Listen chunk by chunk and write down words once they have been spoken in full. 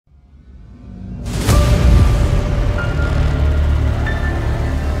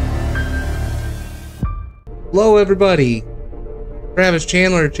Hello everybody, Travis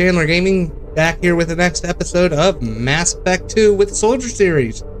Chandler, Chandler Gaming, back here with the next episode of Mass Effect 2 with the Soldier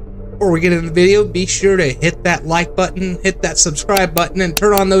Series. Before we get into the video, be sure to hit that like button, hit that subscribe button, and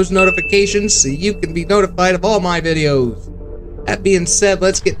turn on those notifications so you can be notified of all my videos. That being said,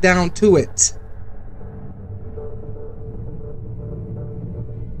 let's get down to it.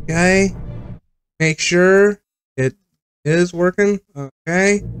 Okay, make sure it is working.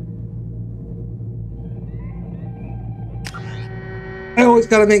 Okay. I always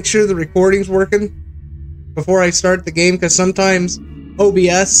gotta make sure the recording's working before I start the game, because sometimes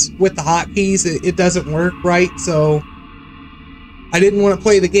OBS with the hotkeys it doesn't work right, so I didn't want to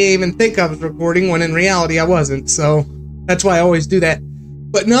play the game and think I was recording when in reality I wasn't, so that's why I always do that.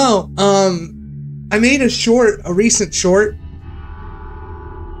 But no, I made a recent short.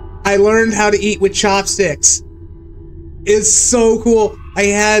 I learned how to eat with chopsticks. It's so cool.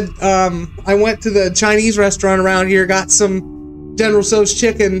 I went to the Chinese restaurant around here, got some General Tso's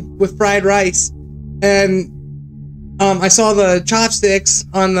chicken with fried rice, and I saw the chopsticks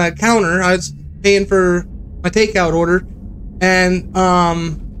on the counter. I was paying for my takeout order, and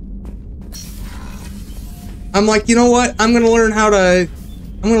I'm like, you know what? I'm gonna learn how to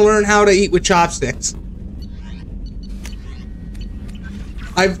eat with chopsticks.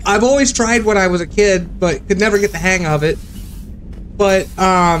 I've always tried when I was a kid, but could never get the hang of it. But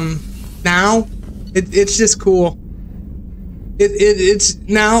now it's just cool. It's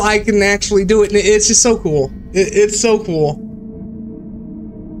now I can actually do it, and it's just so cool. It's so cool.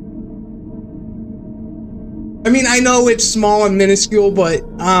 I mean, I know it's small and minuscule, but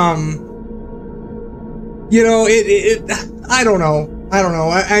you know, I don't know.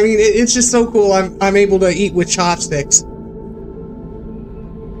 I mean, it's just so cool. I'm able to eat with chopsticks.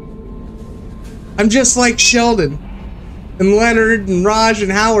 I'm just like Sheldon and Leonard and Raj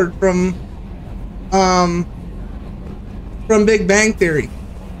and Howard from Big Bang Theory.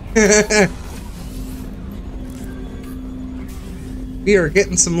 We are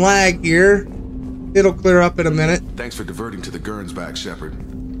getting some lag here. It'll clear up in a minute. Thanks for diverting to the Gurns back, Shepard.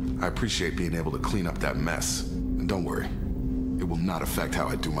 I appreciate being able to clean up that mess. And don't worry, it will not affect how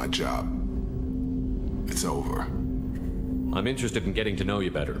I do my job. It's over. I'm interested in getting to know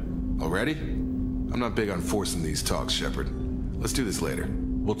you better. Already? I'm not big on forcing these talks, Shepard. Let's do this later.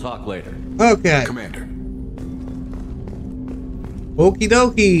 We'll talk later. Okay. Commander. Okie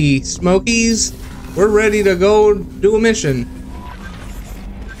dokie, Smokies. We're ready to go do a mission.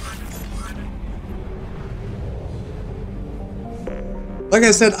 Like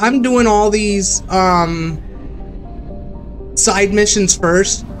I said, I'm doing all these side missions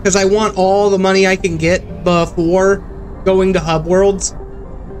first, because I want all the money I can get before going to hub worlds.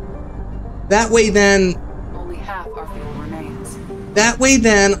 That way then, only half our fuel remains. That way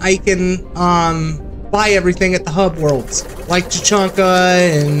then I can buy everything at the hub worlds, like Chichanka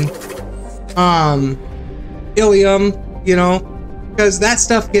and Ilium, you know, because that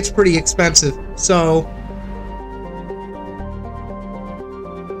stuff gets pretty expensive. So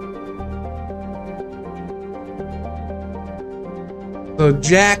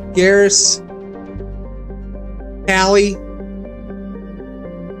Jack Garrus, Tally.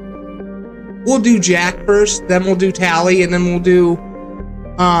 We'll do Jack first, then we'll do Tally, and then we'll do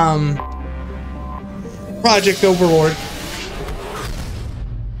Project Overlord.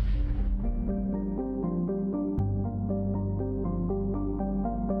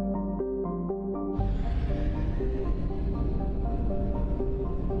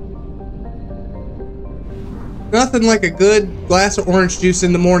 Nothing like a good glass of orange juice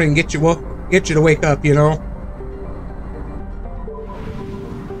in the morning get you to wake up, you know.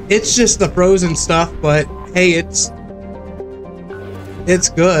 It's just the frozen stuff, but hey, it's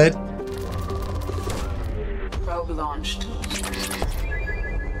good. Probe launched.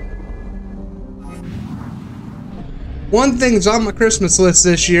 One thing's on my Christmas list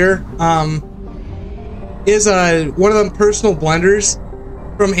this year is one of them personal blenders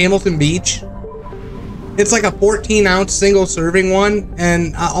from Hamilton Beach. It's like a 14-ounce single serving one,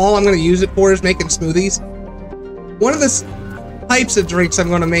 and all I'm going to use it for is making smoothies. One of the types of drinks I'm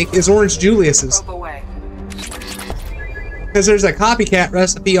going to make is Orange Julius's, because there's a copycat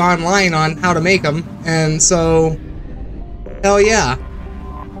recipe online on how to make them, and so hell yeah.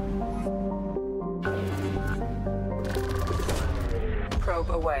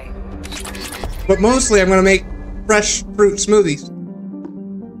 Probe away. But mostly I'm going to make fresh fruit smoothies,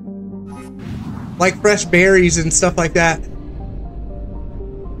 like fresh berries and stuff like that.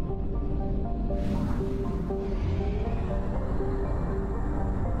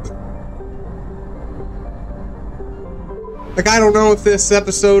 Like, I don't know if this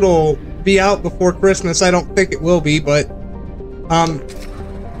episode will be out before Christmas. I don't think it will be, but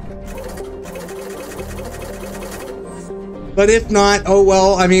if not, oh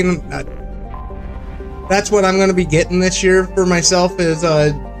well. I mean, that's what I'm going to be getting this year for myself is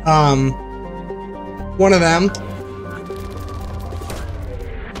one of them.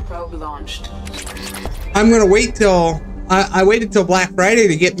 Probe launched. I'm going to wait till I waited till Black Friday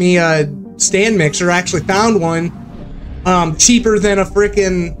to get me a stand mixer. I actually found one cheaper than a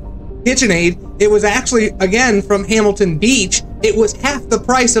freaking KitchenAid. It was actually, again, from Hamilton Beach. It was half the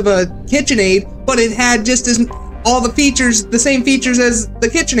price of a KitchenAid, but it had just as all the features, the same features as the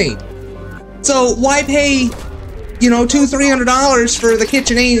KitchenAid. So why pay, you know, $200-300 for the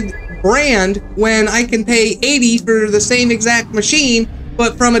KitchenAid brand when I can pay $80 for the same exact machine,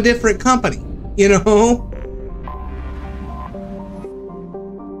 but from a different company, you know?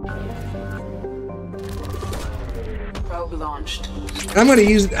 Probe launched. I'm gonna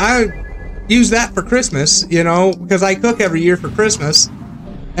use that for Christmas, you know, because I cook every year for Christmas,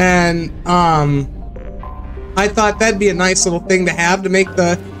 and I thought that'd be a nice little thing to have to make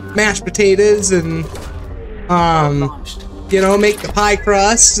the mashed potatoes and you know, make the pie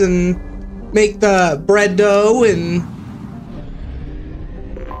crusts and make the bread dough. And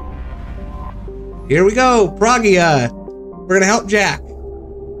here we go, Pragia. We're gonna help Jack.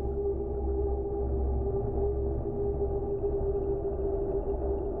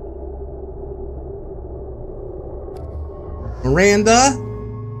 Miranda.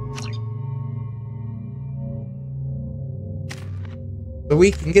 So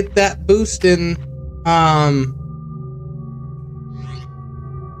we can get that boost in,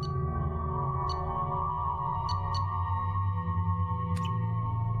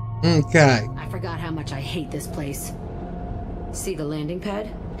 okay. I forgot how much I hate this place. See the landing pad?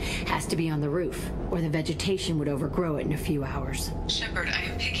 Has to be on the roof, or the vegetation would overgrow it in a few hours. Shepard, I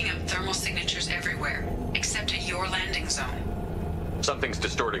am picking up thermal signatures everywhere, except at your landing zone. Something's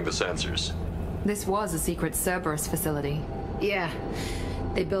distorting the sensors. This was a secret Cerberus facility. Yeah,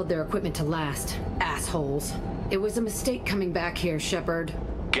 they build their equipment to last. Assholes. It was a mistake coming back here, Shepard.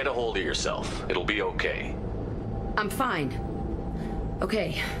 Get a hold of yourself. It'll be okay. I'm fine.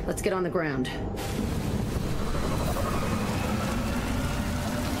 Okay, let's get on the ground.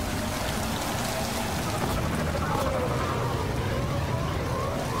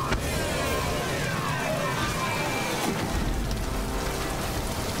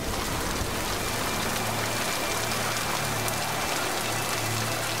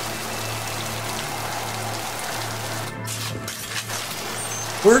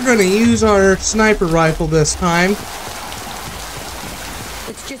 We're gonna use our sniper rifle this time.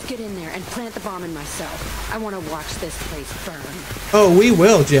 Let's just get in there and plant the bomb in myself. I want to watch this place burn. Oh, we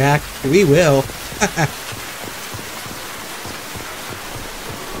will, Jack. We will.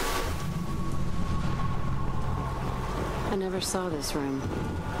 I never saw this room.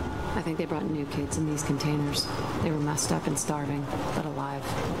 I think they brought new kids in these containers. They were messed up and starving, but alive.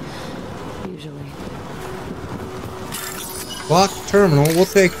 Usually. Block terminal. We'll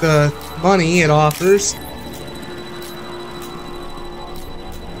take the money it offers.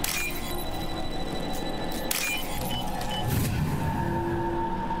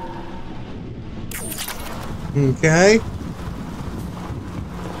 Okay.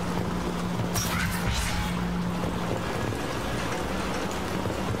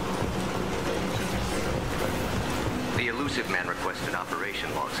 The elusive man requested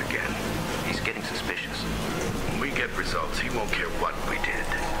operation logs again. He's getting suspicious. When we get results, he won't care what we did.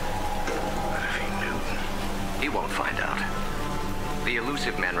 But if he knew... He won't find out. The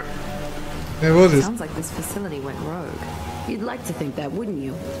elusive man Sounds like this facility went rogue. You'd like to think that, wouldn't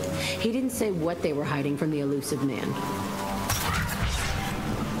you? He didn't say what they were hiding from the elusive man.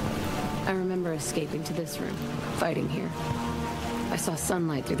 I remember escaping to this room, fighting here. I saw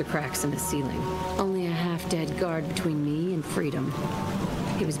sunlight through the cracks in the ceiling. Only a half-dead guard between me and freedom.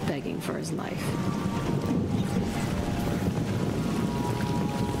 He was begging for his life.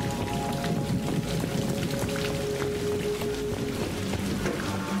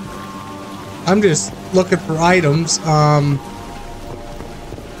 I'm just looking for items. I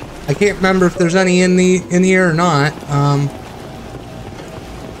can't remember if there's any in here or not.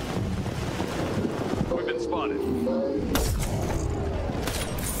 We've been spotted.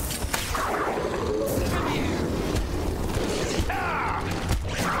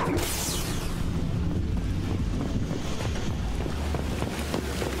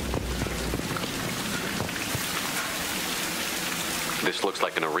 This looks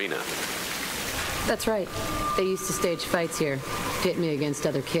like an arena. That's right. They used to stage fights here, pit me against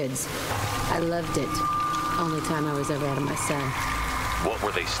other kids. I loved it. Only time I was ever out of my cell. What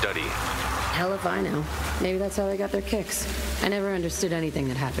were they studying? Hell if I know. Maybe that's how they got their kicks. I never understood anything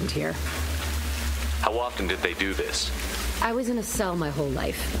that happened here. How often did they do this? I was in a cell my whole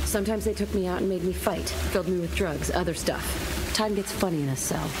life. Sometimes they took me out and made me fight, filled me with drugs, other stuff. Time gets funny in a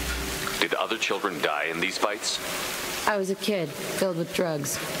cell. Did other children die in these fights? I was a kid, filled with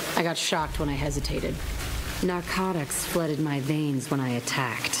drugs. I got shocked when I hesitated. Narcotics flooded my veins when I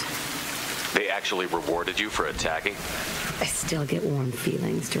attacked. They actually rewarded you for attacking? I still get warm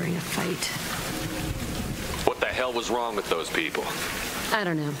feelings during a fight. What the hell was wrong with those people? I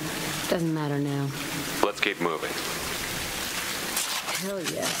don't know. Doesn't matter now. Let's keep moving. Hell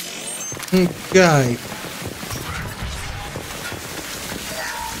yeah. Okay.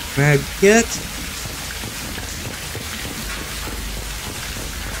 Mag kit.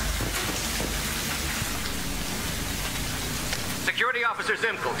 Security Officer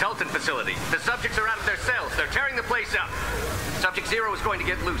Zimkel, Teltin facility. The subjects are out of their cells. They're tearing the place up. Subject 0 is going to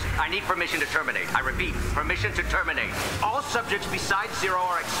get loose. I need permission to terminate. I repeat, permission to terminate. All subjects besides 0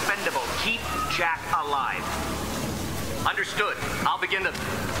 are expendable. Keep Jack alive. Understood. I'll begin the...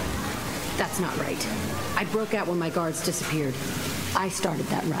 That's not right. I broke out when my guards disappeared. I started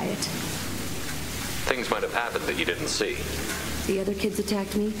that riot. Things might have happened that you didn't see. The other kids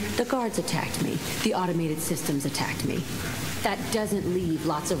attacked me. The guards attacked me. The automated systems attacked me. That doesn't leave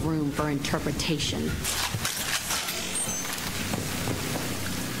lots of room for interpretation.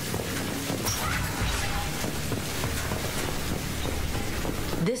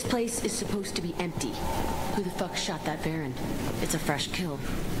 This place is supposed to be empty. Who the fuck shot that Baron? It's a fresh kill.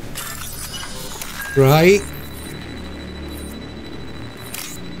 Right?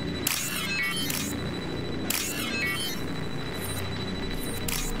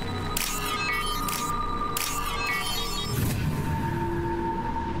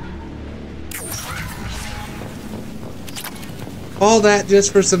 All that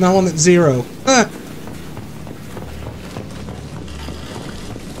just for some element 0. Huh.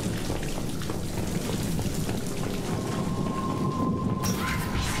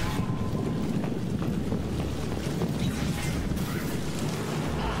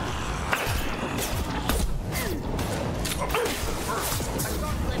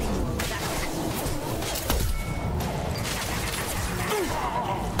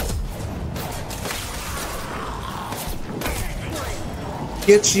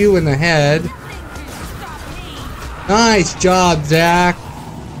 Gets you in the head. Nice job, Zach.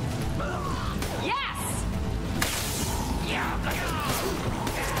 Yes.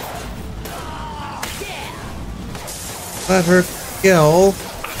 Let her kill.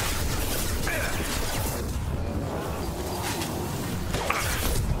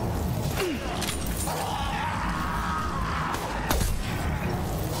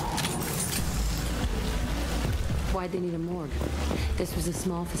 Why'd they need a morgue? This was a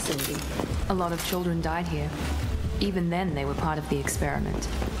small facility. A lot of children died here. Even then, they were part of the experiment.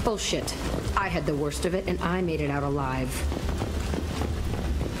 Bullshit. I had the worst of it, and I made it out alive.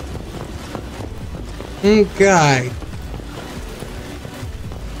 Okay.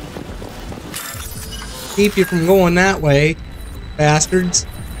 Keep you from going that way, bastards.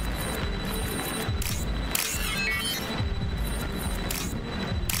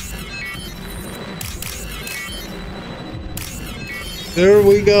 There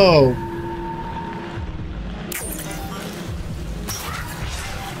we go.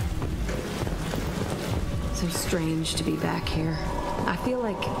 So strange to be back here. I feel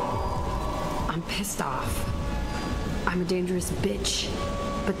like I'm pissed off. I'm a dangerous bitch.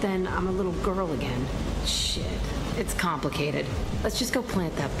 But then I'm a little girl again. Shit. It's complicated. Let's just go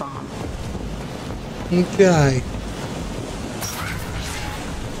plant that bomb. Okay.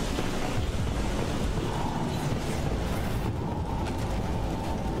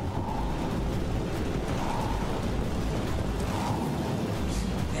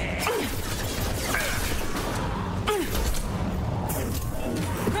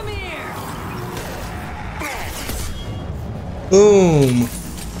 Boom.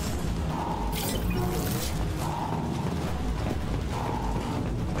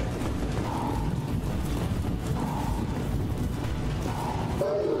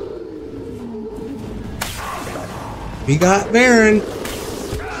 We got Baron.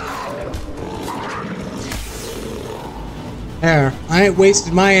 There. I ain't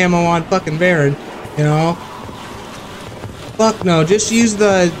wasted my ammo on fucking Baron, you know? Fuck no. Just use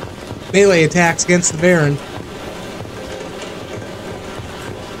the melee attacks against the Baron.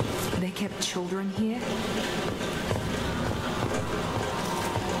 They kept children here?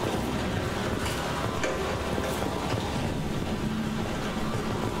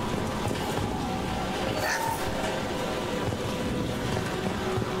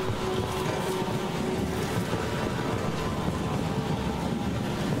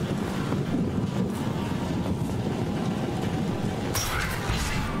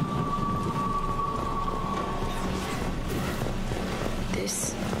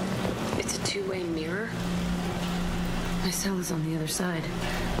 cell is on the other side.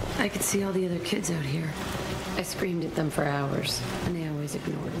 I could see all the other kids out here. I screamed at them for hours, and they always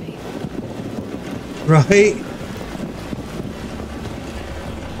ignored me. Right?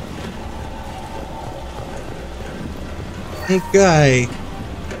 Okay.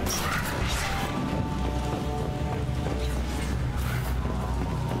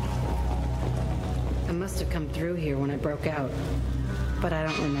 I must have come through here when I broke out, but I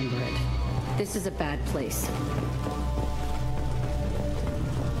don't remember it. This is a bad place.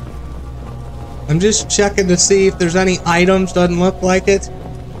 I'm just checking to see if there's any items. Doesn't look like it.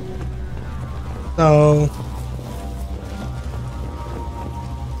 So...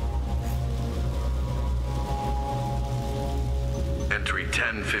 Entry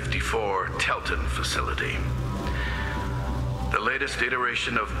 1054, Teltin facility. The latest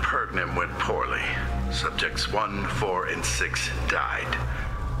iteration of Pergnim went poorly. Subjects 1, 4, and 6 died.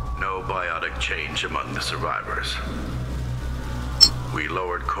 No biotic change among the survivors. We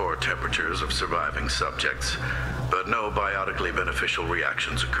lowered core temperatures of surviving subjects, but no biotically beneficial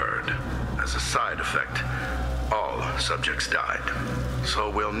reactions occurred. As a side effect, all subjects died. So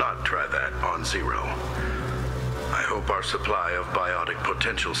we'll not try that on Zero. I hope our supply of biotic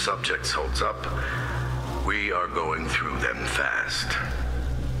potential subjects holds up. We are going through them fast.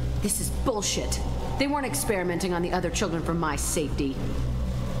 This is bullshit. They weren't experimenting on the other children for my safety.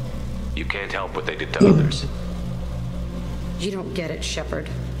 You can't help what they did to others. You don't get it, Shepard.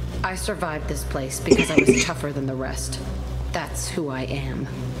 I survived this place because I was tougher than the rest. That's who I am.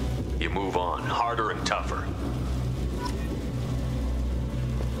 You move on, harder and tougher.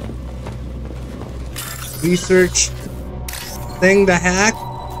 Research thing to hack.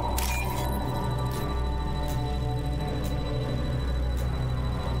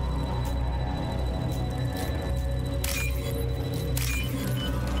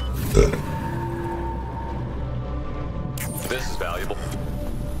 This is valuable.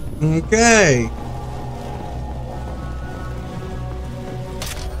 Okay.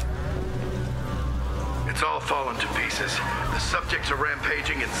 It's all fallen to pieces. The subjects are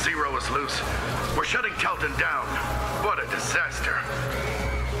rampaging and Zero is loose. We're shutting Teltin down. What a disaster.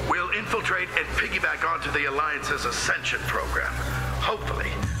 We'll infiltrate and piggyback onto the Alliance's Ascension program.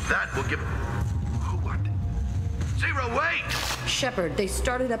 Hopefully, that will give... What? Zero, wait! Shepard, they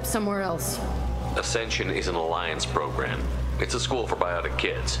started up somewhere else. Ascension is an Alliance program. It's a school for biotic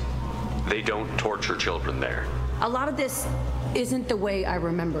kids. They don't torture children there. A lot of this isn't the way I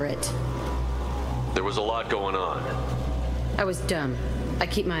remember it. There was a lot going on. I was dumb. I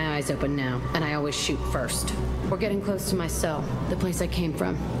keep my eyes open now, and I always shoot first. We're getting close to my cell, the place I came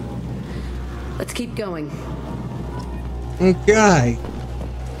from. Let's keep going. Okay.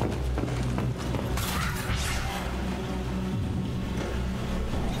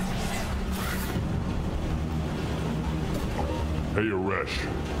 Hey, Aresh,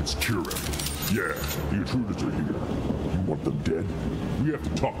 it's Kira. Yeah, the intruders are here. You want them dead? We have to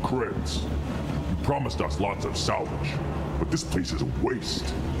talk creds. You promised us lots of salvage, but this place is a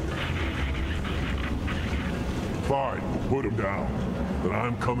waste. Fine, put them down. Then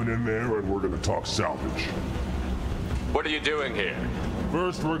I'm coming in there and we're gonna talk salvage. What are you doing here?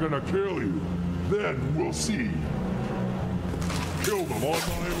 First we're gonna kill you, then we'll see. Kill them on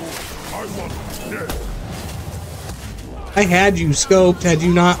my own. I want them dead. I had you scoped had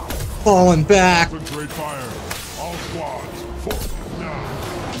you not fallen back. Concentrate fire. All squads, focus now.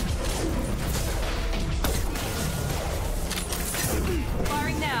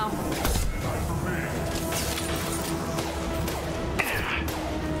 Firing now.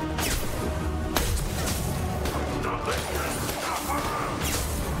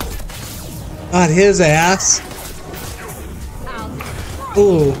 Got his ass.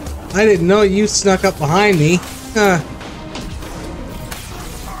 Ooh, I didn't know you snuck up behind me. Huh.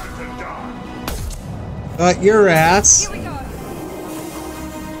 Got your ass. Here we go.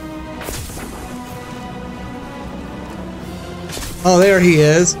 Oh, there he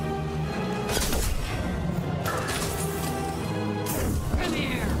is. Come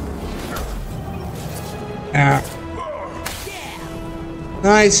here. Ah.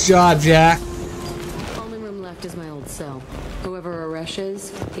 Nice job, Jack. Only room left is my old cell. Whoever Aresh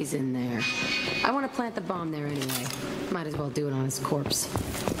is, he's in there. I want to plant the bomb there anyway. Might as well do it on his corpse.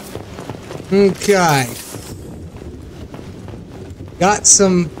 Okay. Got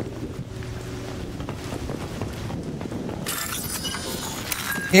some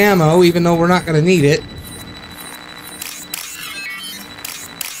ammo, even though we're not going to need it.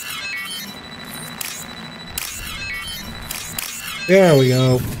 There we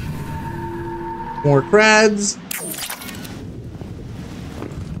go. More creds.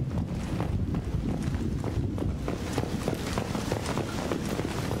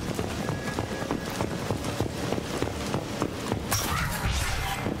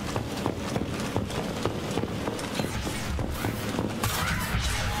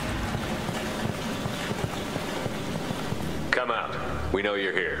 We know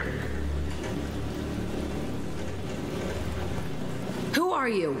you're here. Who are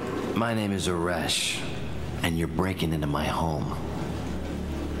you? My name is Aresh, and you're breaking into my home.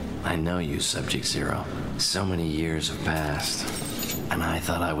 I know you, Subject Zero. So many years have passed, and I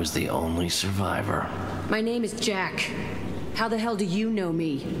thought I was the only survivor. My name is Jack. How the hell do you know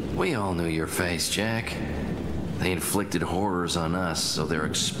me? We all knew your face, Jack. They inflicted horrors on us so their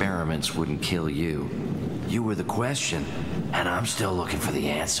experiments wouldn't kill you. You were the question, and I'm still looking for the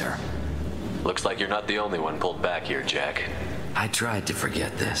answer. Looks like you're not the only one pulled back here, Jack. I tried to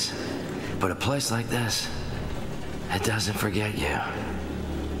forget this, but a place like this, it doesn't forget you.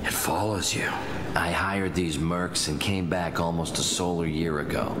 It follows you. I hired these mercs and came back almost a solar year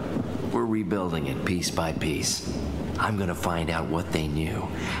ago. We're rebuilding it piece by piece. I'm gonna find out what they knew,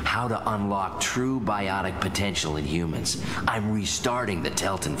 how to unlock true biotic potential in humans. I'm restarting the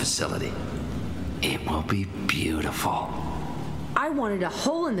Teltin facility. It will be beautiful. I wanted a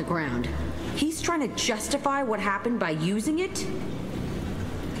hole in the ground. He's trying to justify what happened by using it?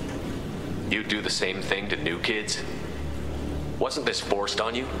 You do the same thing to new kids? Wasn't this forced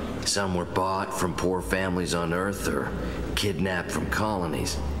on you? Some were bought from poor families on Earth or kidnapped from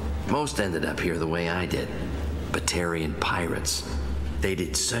colonies. Most ended up here the way I did. Batarian pirates. They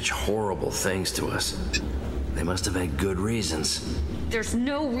did such horrible things to us. They must have had good reasons. There's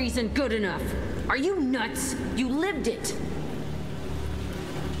no reason good enough. Are you nuts? You lived it.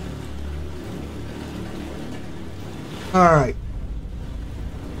 All right.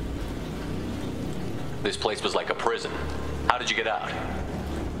 This place was like a prison. How did you get out?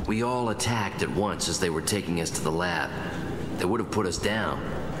 We all attacked at once as they were taking us to the lab. They would have put us down.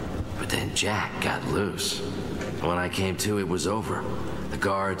 But then Jack got loose. When I came to, it was over. The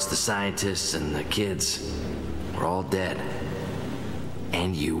guards, the scientists, and the kids were all dead.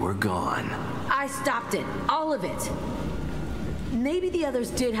 And you were gone. I stopped it. All of it. Maybe the others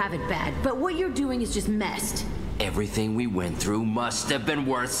did have it bad, but what you're doing is just messed. Everything we went through must have been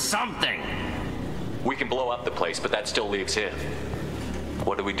worth something. We can blow up the place, but that still leaves him.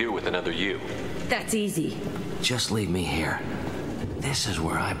 What do we do with another you? That's easy. Just leave me here. This is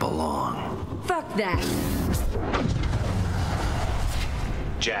where I belong. Fuck that.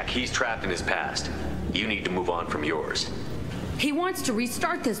 Jack, he's trapped in his past. You need to move on from yours. He wants to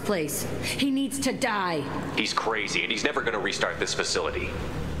restart this place. He needs to die. He's crazy, and he's never going to restart this facility.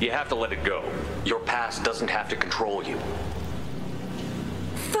 You have to let it go. Your past doesn't have to control you.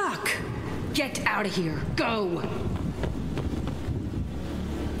 Fuck! Get out of here. Go!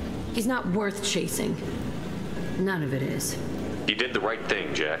 He's not worth chasing. None of it is. You did the right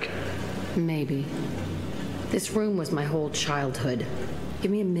thing, Jack. Maybe. This room was my whole childhood. Give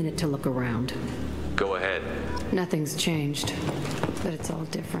me a minute to look around. Go ahead. Nothing's changed, but it's all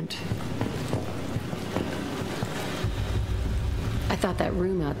different. I thought that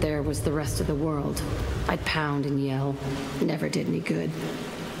room out there was the rest of the world. I'd pound and yell. Never did any good.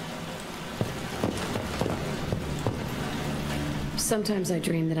 Sometimes I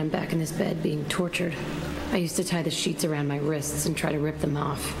dream that I'm back in this bed being tortured. I used to tie the sheets around my wrists and try to rip them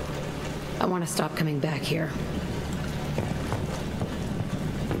off. I want to stop coming back here.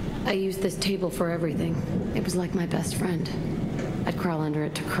 I used this table for everything. It was like my best friend. I'd crawl under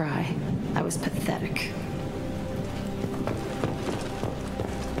it to cry. I was pathetic.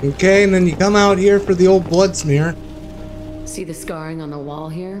 Okay, and then you come out here for the old blood smear. See the scarring on the wall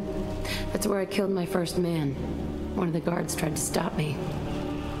here? That's where I killed my first man. One of the guards tried to stop me.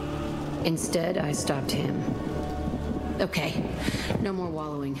 Instead, I stopped him. Okay, no more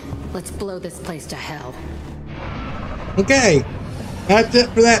wallowing. Let's blow this place to hell. Okay, that's it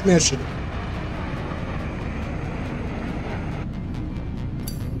for that mission.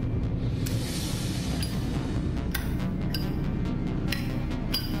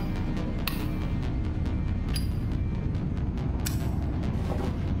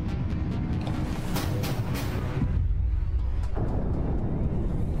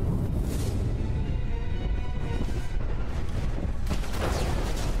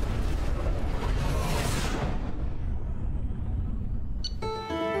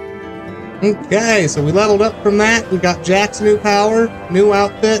 Okay, so we leveled up from that. We got Jack's new power, new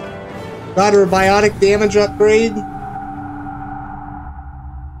outfit, got her a biotic damage upgrade.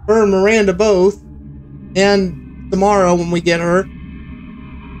 Her and Miranda both. And tomorrow when we get her.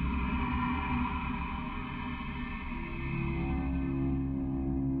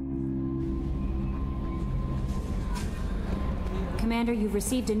 Commander, you've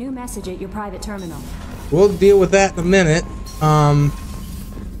received a new message at your private terminal. We'll deal with that in a minute.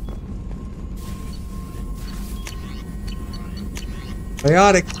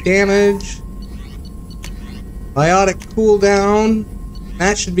 Biotic damage. Biotic cooldown.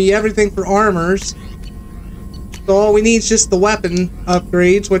 That should be everything for armors. So all we need is just the weapon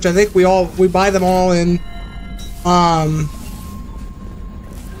upgrades, which I think we buy them all in. No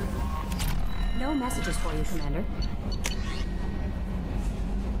messages for you, Commander.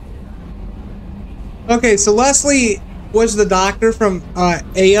 Okay, so Leslie was the doctor from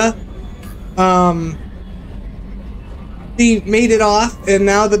Aya. She made it off, and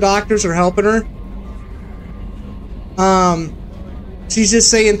now the doctors are helping her. She's just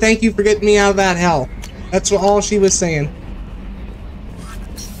saying thank you for getting me out of that hell. That's all she was saying.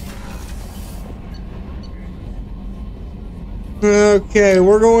 Okay,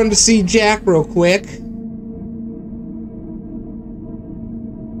 we're going to see Jack real quick.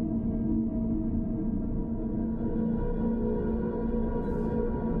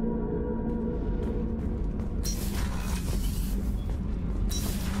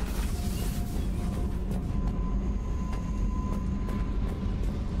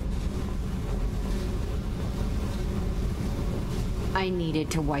 I needed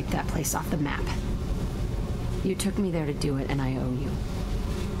to wipe that place off the map. You took me there to do it, and I owe you.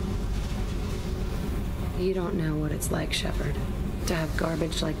 You don't know what it's like, Shepard, to have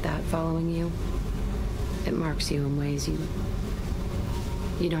garbage like that following you. It marks you in ways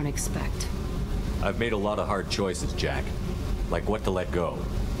you don't expect. I've made a lot of hard choices, Jack. Like what to let go.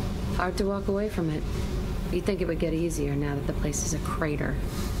 Hard to walk away from it. You'd think it would get easier now that the place is a crater.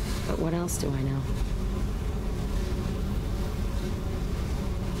 But what else do I know?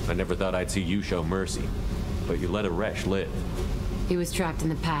 I never thought I'd see you show mercy, but you let a Resh live. He was trapped in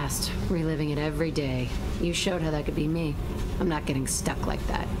the past, reliving it every day. You showed how that could be me. I'm not getting stuck like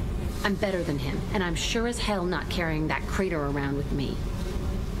that. I'm better than him, and I'm sure as hell not carrying that crater around with me.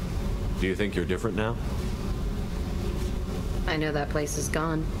 Do you think you're different now? I know that place is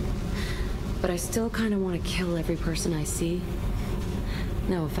gone, but I still kind of want to kill every person I see.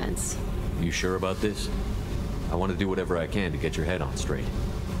 No offense. You sure about this? I want to do whatever I can to get your head on straight.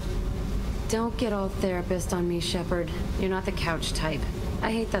 Don't get all therapist on me, Shepard. You're not the couch type.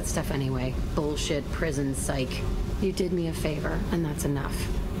 I hate that stuff anyway. Bullshit, prison, psych. You did me a favor, and that's enough.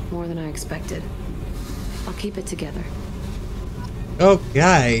 More than I expected. I'll keep it together.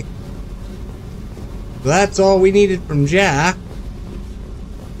 Okay. That's all we needed from Jack.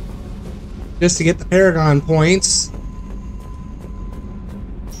 Just to get the Paragon points.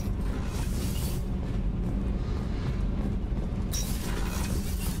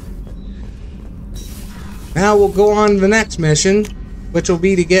 Now we'll go on to the next mission, which will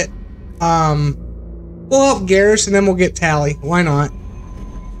be to get, we'll help Garrus and then we'll get Tally. Why not?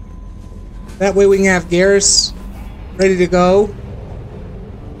 That way we can have Garrus ready to go.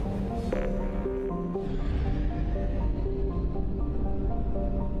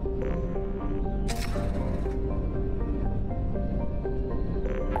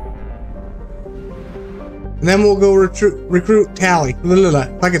 And then we'll go recruit Tally.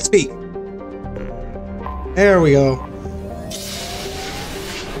 If I could speak. There we go.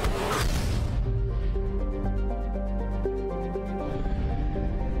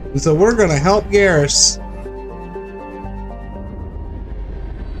 And so we're gonna help Garrus.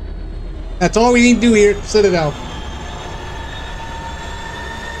 That's all we need to do here at Citadel.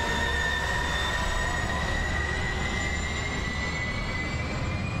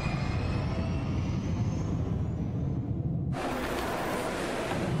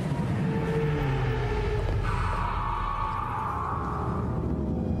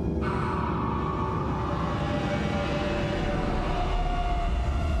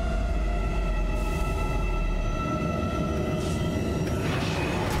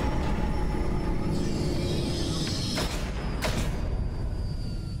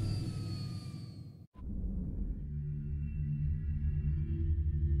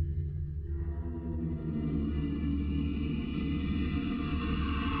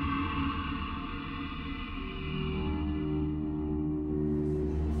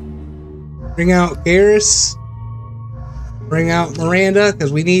 Bring out Garrus. Bring out Miranda,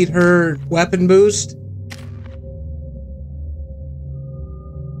 because we need her weapon boost.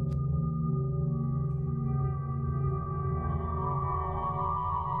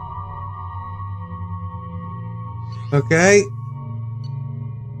 Okay.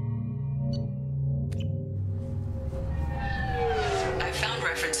 I've found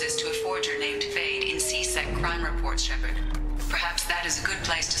references to a forger named Fade in CSEC crime reports, Shepard. Perhaps that is a good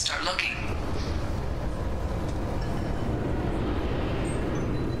place to start looking.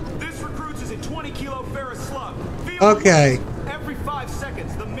 This recruits is a 20-kilo ferrous slug. Okay. Every 5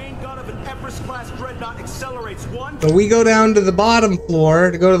 seconds, the main gun of an Everest-class dreadnought accelerates one. So we go down to the bottom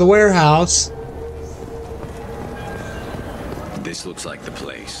floor to go to the warehouse. This looks like the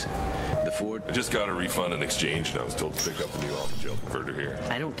place. The Ford... I just got a refund and exchange, and I was told to pick up a new alpha-gel converter here.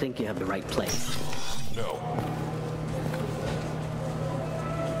 I don't think you have the right place. No.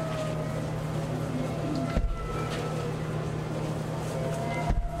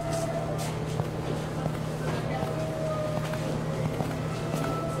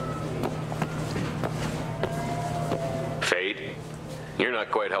 Fade? You're not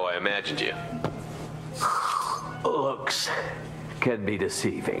quite how I imagined you. Looks can be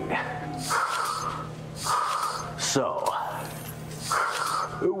deceiving. So,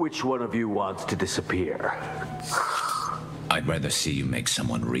 which one of you wants to disappear? I'd rather see you make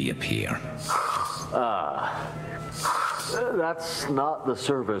someone reappear. That's not the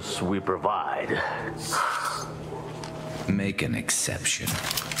service we provide. Make an exception.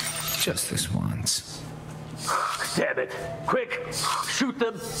 Just this once. Damn it! Quick! Shoot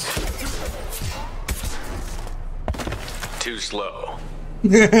them! Too slow.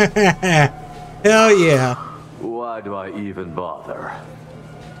 Hell yeah. Why do I even bother?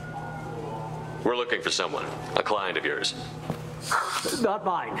 We're looking for someone. A client of yours. Not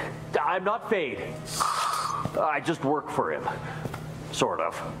mine. I'm not Fade. I just work for him. Sort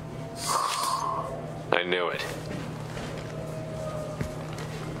of. I knew it.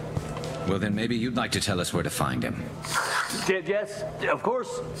 Well, then maybe you'd like to tell us where to find him. Yes, of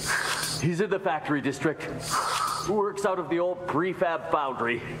course. He's in the factory district. Works out of the old prefab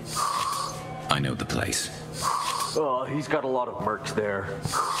foundry. I know the place. He's got a lot of mercs there.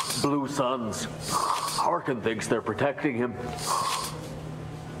 Blue Suns. Harkin thinks they're protecting him.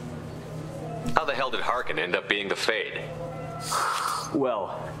 How the hell did Harkin end up being the Fade?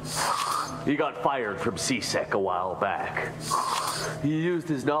 Well, he got fired from CSEC a while back. He used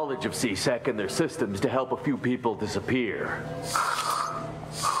his knowledge of CSEC and their systems to help a few people disappear.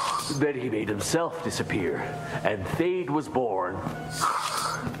 Then he made himself disappear, and Fade was born,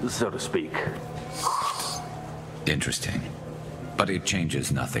 so to speak. Interesting. But it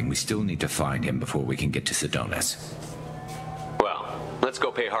changes nothing. We still need to find him before we can get to Sidonis. Well, let's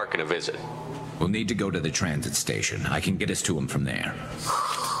go pay Harkin a visit. We'll need to go to the transit station. I can get us to him from there.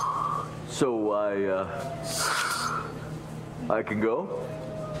 So I can go?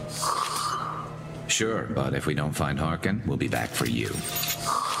 Sure, but if we don't find Harkin, we'll be back for you.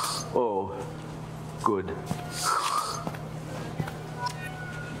 Oh, good.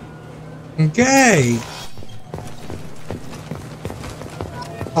 Okay.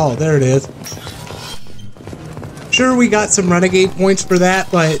 Oh, there it is. Sure, we got some renegade points for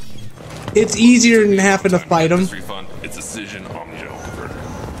that, but it's easier than having to fight them. Refund. It's a Cision Omnigel converter.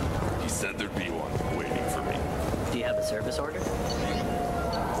 He said there'd be one waiting for me. Do you have a service order?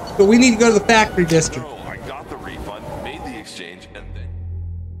 But we need to go to the factory district. No, I got the refund, made the exchange, and then...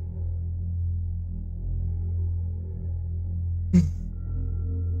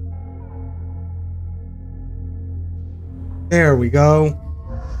 There we go.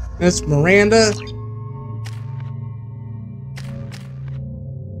 Miss Miranda.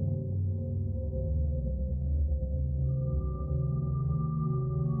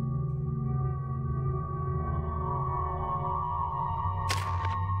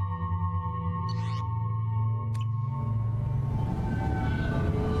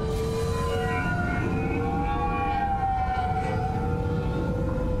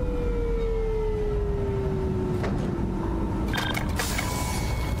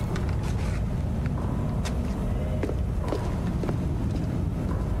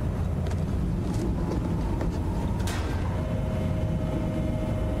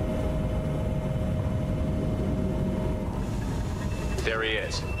 There he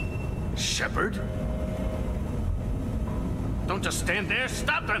is. Shepard? Don't just stand there.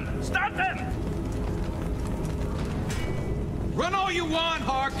 Stop them! Stop them! Run all you want,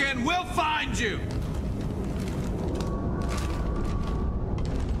 Harkin. We'll find you.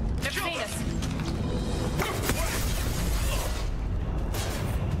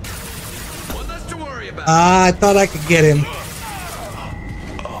 One less to worry about. I thought I could get him.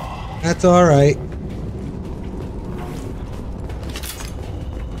 That's all right.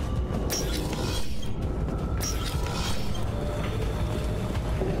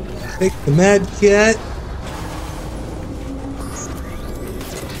 Take the med kit.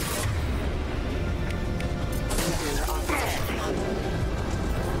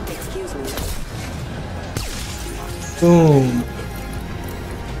 Excuse me. Boom.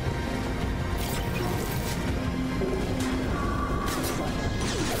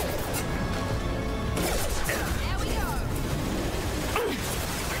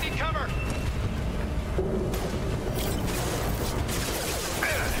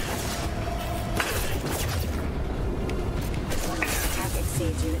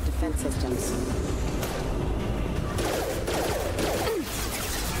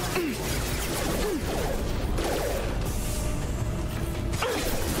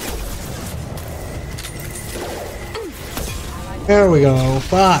 There we go.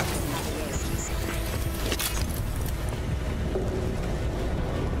 Fuck.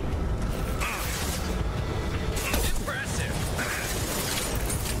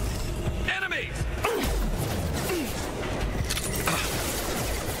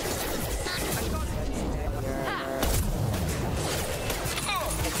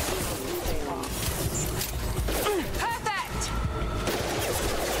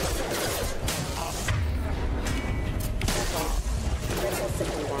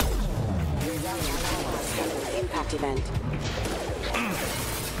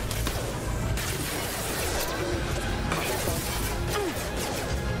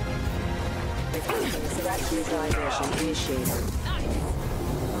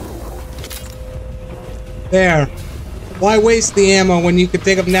 There. Why waste the ammo when you could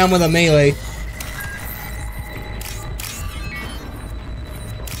take them down with a melee?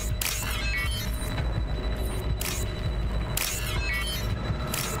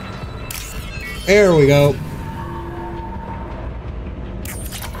 There we go.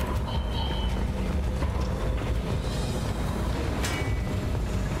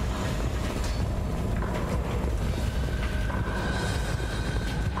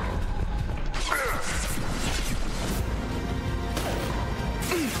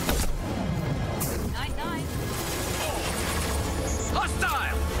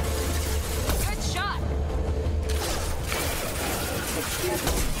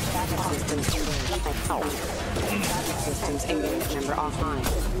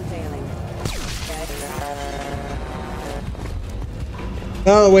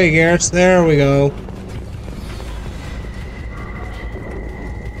 Out of the way, Garrus. There we go.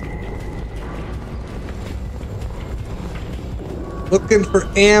 Looking for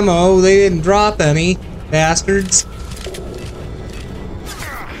ammo. They didn't drop any. Bastards.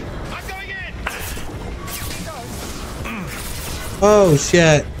 Oh,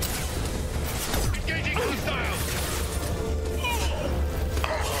 shit.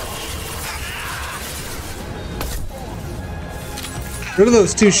 Rid of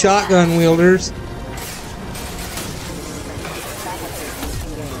those two shotgun wielders.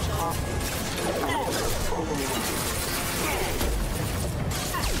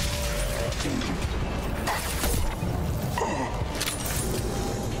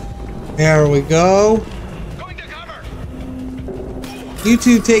 There we go. You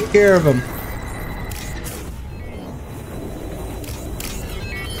two take care of them.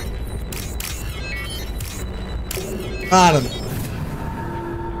 Got him.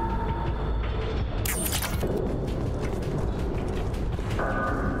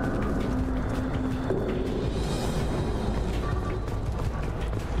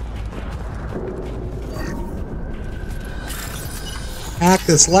 Hack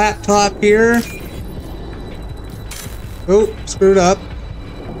this laptop here. Oh, screwed up.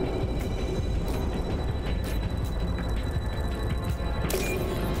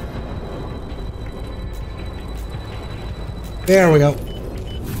 There we go.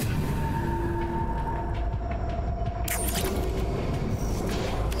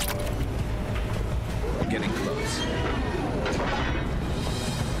 Getting close.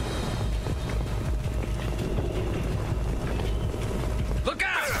 Look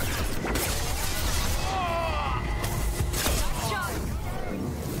out!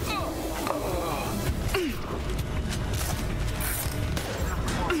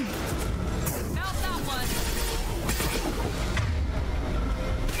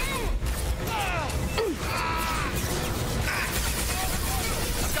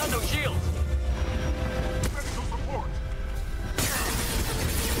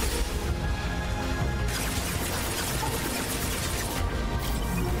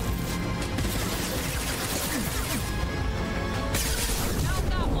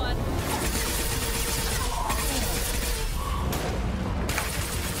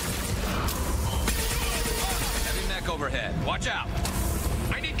 Overhead. Watch out!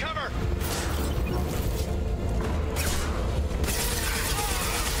 I need cover!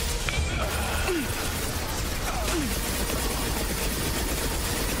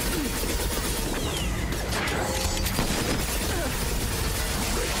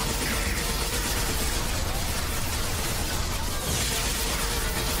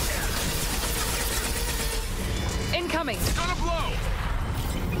 Incoming! Gonna blow!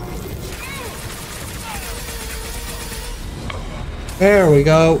 There we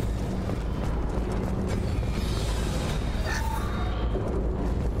go.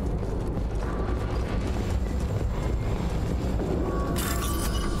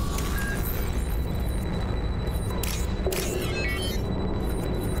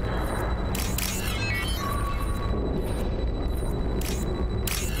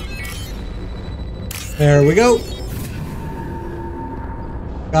 There we go.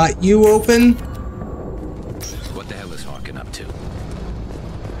 Got you open. What the hell is Harkin up to?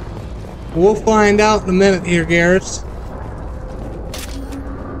 We'll find out in a minute here, Garrus.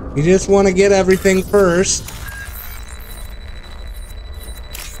 You just want to get everything first.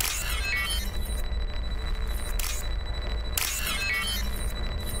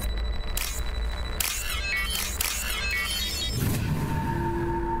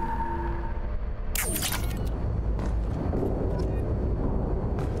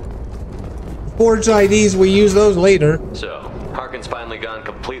 Forged IDs, we use those later. So, Harkin's finally gone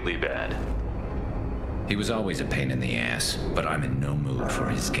completely bad. He was always a pain in the ass, but I'm in no mood for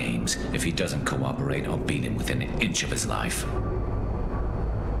his games. If he doesn't cooperate, I'll beat him within an inch of his life.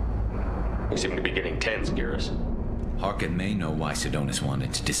 You seem to be getting tense, Garrus. Harkin may know why Sidonis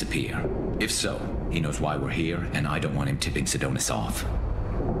wanted to disappear. If so, he knows why we're here, and I don't want him tipping Sidonis off.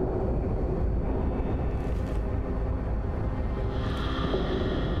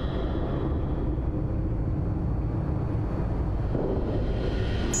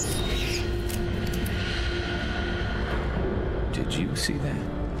 Did you see that?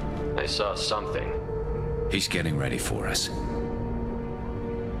 I saw something. He's getting ready for us.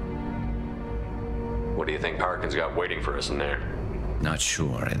 What do you think Harkin's got waiting for us in there? Not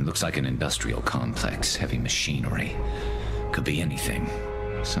sure. It looks like an industrial complex. Heavy machinery. Could be anything.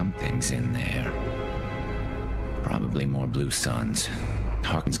 Something's in there. Probably more blue suns.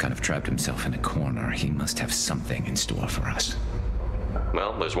 Harkin's kind of trapped himself in a corner. He must have something in store for us.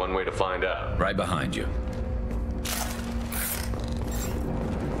 Well, there's one way to find out. Right behind you.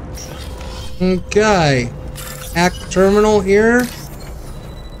 Okay. Hack the terminal here.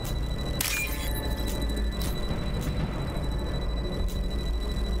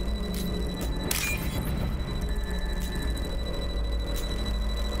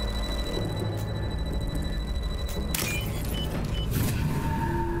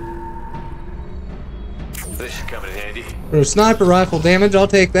 This should come in handy. For sniper rifle damage, I'll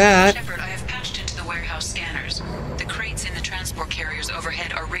take that. Shepard, I have patched into the warehouse scanners. The crates in the transport carriers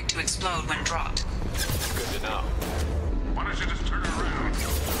overhead are rigged to explode when dropped. Good to know. Why don't you just turn around?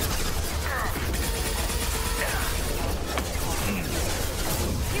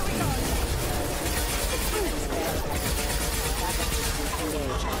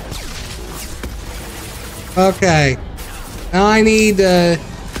 Okay. Now I need to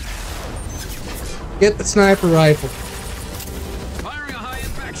get the sniper rifle. Firing a high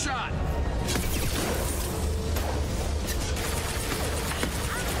impact shot.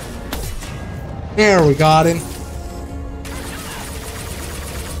 There, we got him.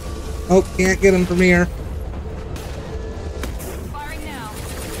 Oh, can't get him from here. Firing now.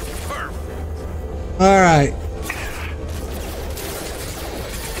 Alright.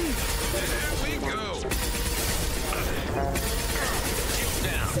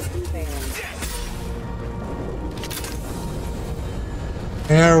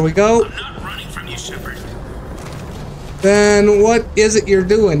 There we go. I'm not running from you, Shepard. Then what is it you're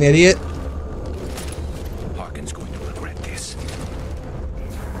doing, idiot? Harkin's going to regret this.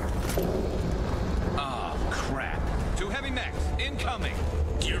 Oh, crap. Two heavy mechs, incoming.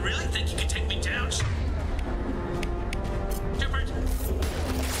 Do you really think you can take me down, Shepard?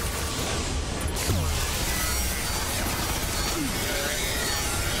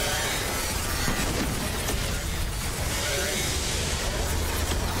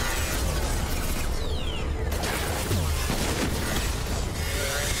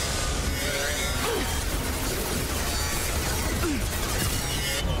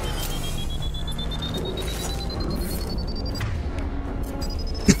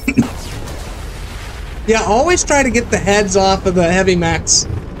 Yeah, always try to get the heads off of the heavy mechs.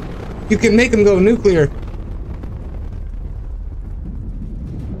 You can make them go nuclear.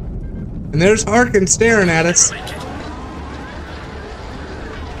 And there's Harkin staring at us.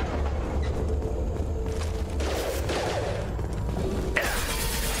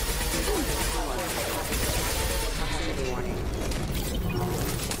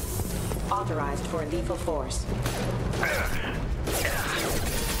 Authorized for lethal force.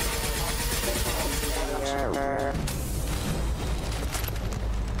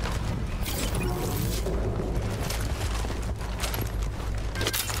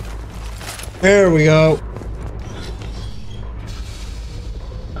 There we go.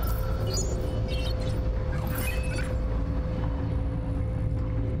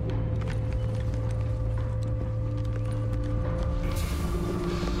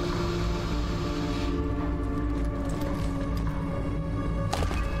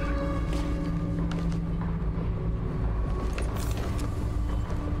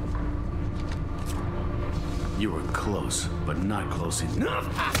 close, but not close enough.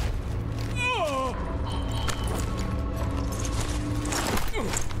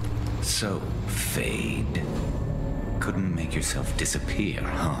 So, Fade. Couldn't make yourself disappear,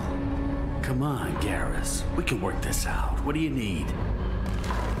 huh? Come on, Garrus. We can work this out. What do you need?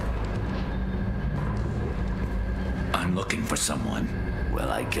 I'm looking for someone. Well,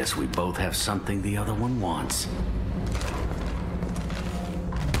 I guess we both have something the other one wants.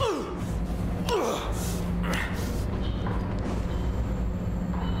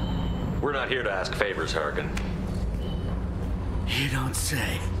 We're not here to ask favors, Harkin. You don't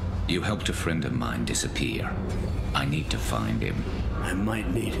say. You helped a friend of mine disappear. I need to find him. I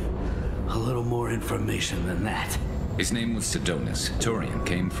might need a little more information than that. His name was Sidonis. Turian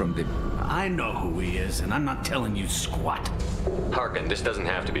came from the... I know who he is, and I'm not telling you squat. Harkin, this doesn't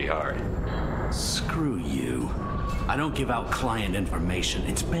have to be hard. Screw you. I don't give out client information.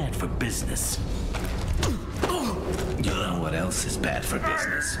 It's bad for business. You know what else is bad for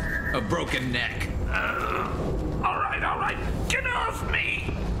business? A broken neck. All right. Get off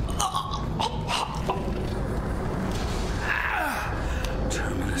me!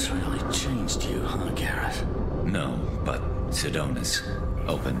 Terminus really changed you, huh, Garrus? No, but Sidonis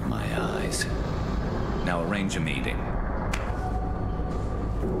opened my eyes. Now arrange a meeting.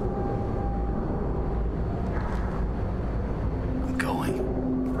 I'm going.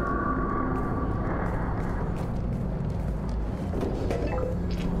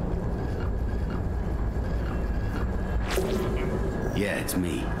 Yeah, it's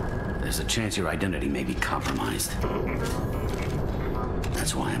me. There's a chance your identity may be compromised.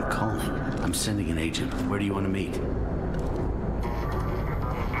 That's why I'm calling. I'm sending an agent. Where do you want to meet?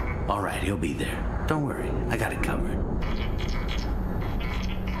 All right, he'll be there. Don't worry, I got it covered.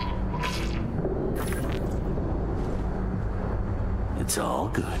 It's all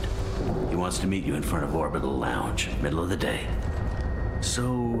good. He wants to meet you in front of Orbital Lounge, middle of the day.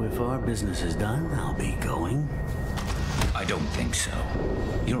 So, if our business is done, I'll be going. I don't think so.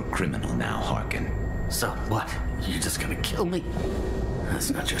 You're a criminal now, Harkin. So what? You just gonna kill me?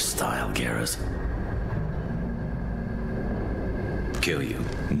 That's not your style, Garrus. Kill you?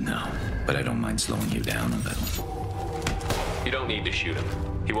 No. But I don't mind slowing you down a little. You don't need to shoot him.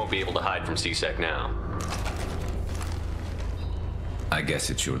 He won't be able to hide from C-Sec now. I guess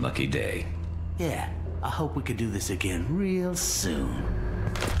it's your lucky day. Yeah, I hope we could do this again real soon.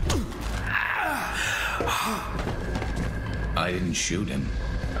 I didn't shoot him.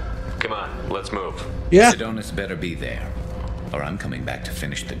 Come on, let's move. Yeah. Sidonis better be there, or I'm coming back to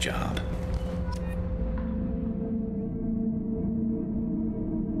finish the job.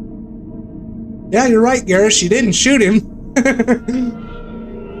 Yeah, you're right, Garrus. You didn't shoot him.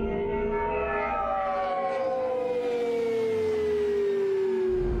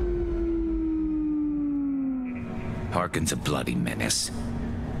 Harkin's a bloody menace.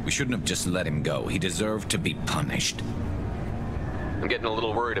 We shouldn't have just let him go. He deserved to be punished. I'm getting a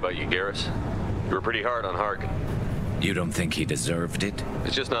little worried about you, Garrus. You were pretty hard on Harkin. You don't think he deserved it?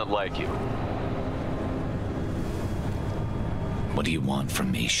 It's just not like you. What do you want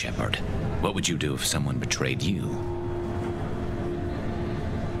from me, Shepard? What would you do if someone betrayed you?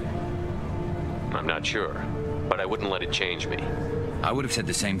 I'm not sure, but I wouldn't let it change me. I would have said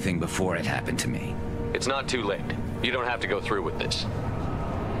the same thing before it happened to me. It's not too late. You don't have to go through with this.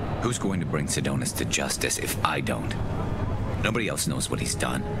 Who's going to bring Sidonis to justice if I don't? Nobody else knows what he's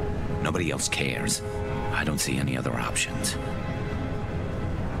done. Nobody else cares. I don't see any other options.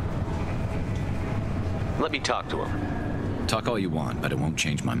 Let me talk to him. Talk all you want, but it won't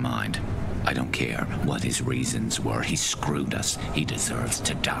change my mind. I don't care what his reasons were. He screwed us. He deserves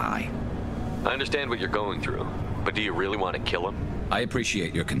to die. I understand what you're going through, but do you really want to kill him? I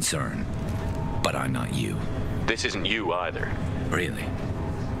appreciate your concern, but I'm not you. This isn't you either. Really?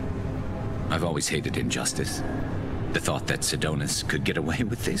 I've always hated injustice. The thought that Sidonis could get away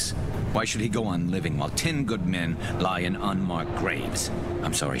with this? Why should he go on living while 10 good men lie in unmarked graves?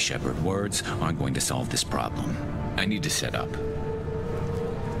 I'm sorry, Shepard. Words aren't going to solve this problem. I need to set up.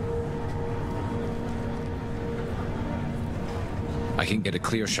 I can get a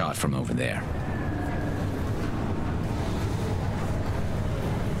clear shot from over there.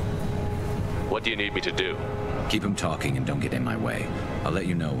 What do you need me to do? Keep him talking and don't get in my way. I'll let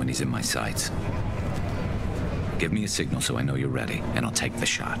you know when he's in my sights. Give me a signal so I know you're ready, and I'll take the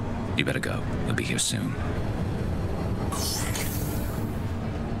shot. You better go. He'll be here soon.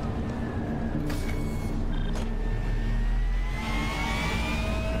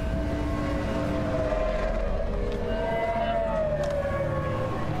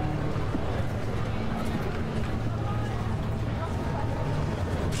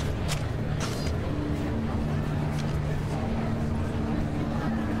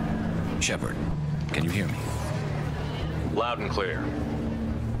 Shepard, can you hear me? Loud and clear.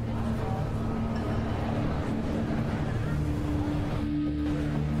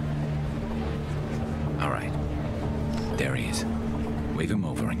 All right. There he is. Wave him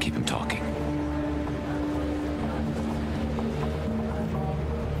over and keep him talking.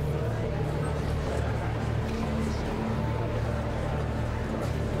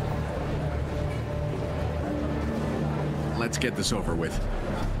 Let's get this over with.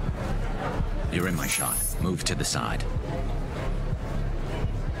 You're in my shot. Move to the side.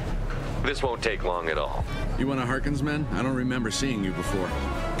 This won't take long at all. You one of Harkin's men? I don't remember seeing you before.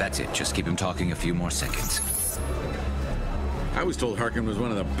 That's it. Just keep him talking a few more seconds. I was told Harkin was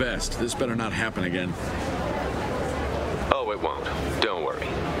one of the best. This better not happen again. Oh, it won't. Don't worry.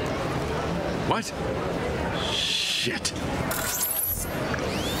 What? Shit.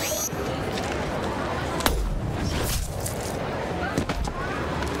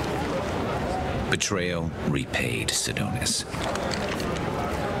 Betrayal repaid, Sidonis.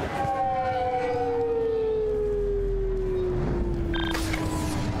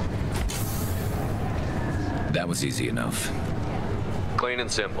 That was easy enough. Clean and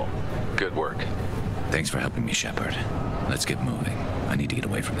simple. Good work. Thanks for helping me, Shepard. Let's get moving. I need to get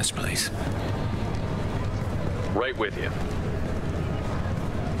away from this place. Right with you.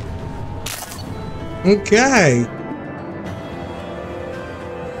 Okay.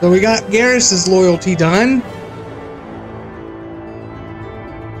 So we got Garrus's loyalty done.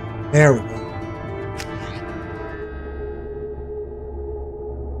 There we go.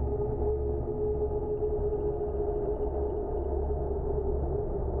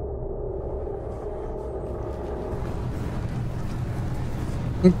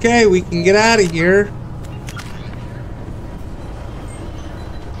 Okay, we can get out of here.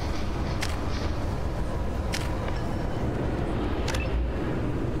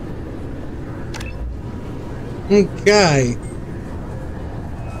 Okay.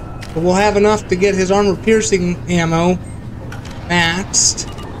 But we'll have enough to get his armor-piercing ammo maxed.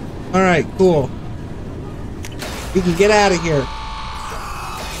 Alright, cool. We can get out of here.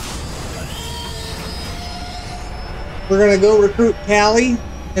 We're gonna go recruit Tally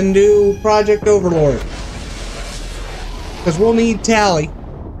and do Project Overlord. Because we'll need Tally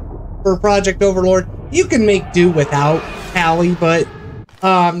for Project Overlord. You can make do without Tally, but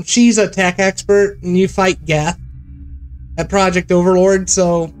she's a tech expert and you fight Geth at Project Overlord,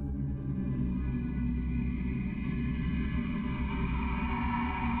 so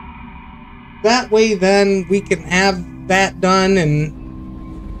that way then we can have that done. And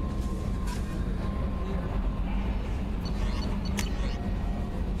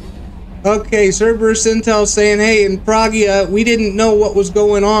okay, Cerberus Intel saying, hey, in Pragia, we didn't know what was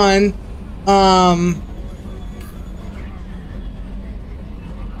going on.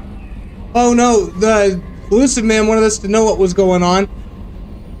 Oh no, the Elusive Man wanted us to know what was going on.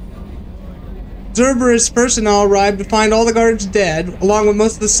 Cerberus personnel arrived to find all the guards dead, along with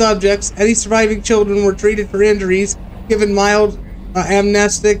most of the subjects. Any surviving children were treated for injuries, given mild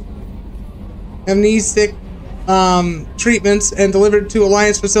amnestic treatments, and delivered to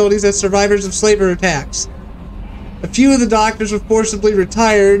Alliance facilities as survivors of slaver attacks. A few of the doctors were forcibly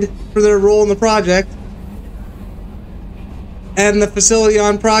retired for their role in the project, and the facility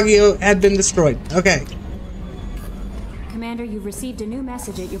on Pragia had been destroyed. Okay. Commander, you've received a new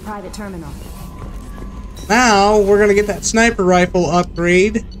message at your private terminal. Now, we're gonna get that sniper rifle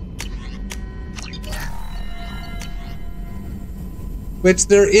upgrade. Which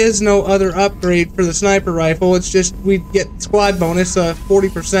there is no other upgrade for the sniper rifle. It's just we get squad bonus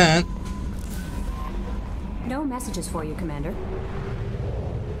 40%. No messages for you, Commander.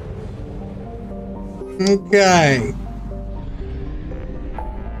 Okay.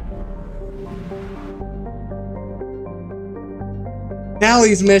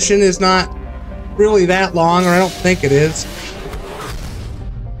 Tally's mission is not really that long, or I don't think it is.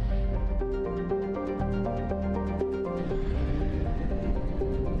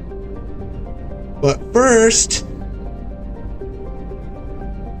 But first,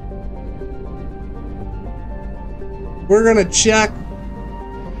 we're gonna check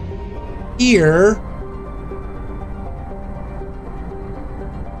here.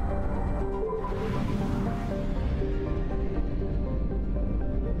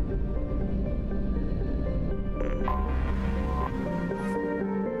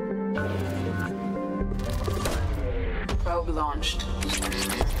 Probe launched.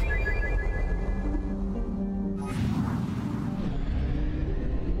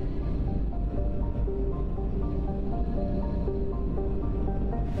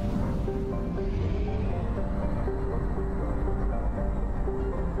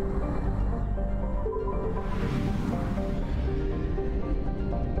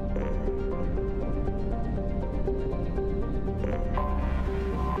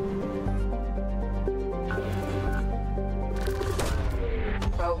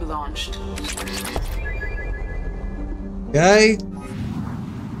 Probe launched. Okay.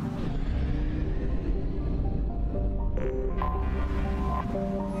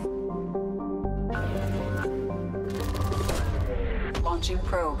 Launching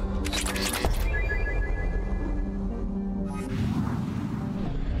probe.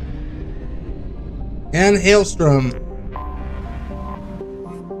 And Hailstrom.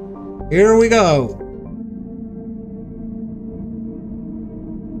 Here we go.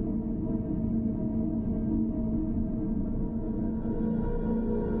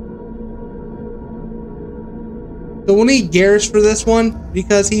 So we'll need Garrus for this one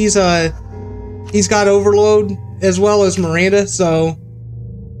because he's got overload as well as Miranda, so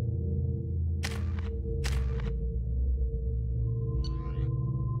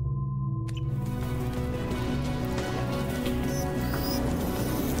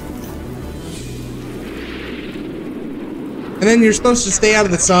and then you're supposed to stay out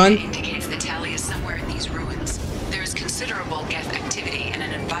of the sun. Indicates the tally is somewhere in these ruins. There is considerable Geth activity and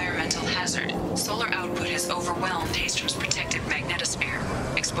an environmental hazard. Solar output has overwhelmed Haystrom's protective magnetosphere.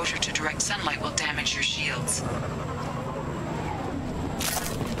 Exposure to direct sunlight will damage your shields.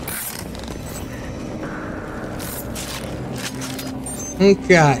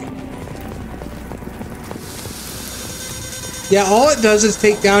 Okay. Yeah, all it does is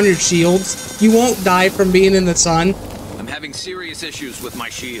take down your shields. You won't die from being in the sun. I'm having serious issues with my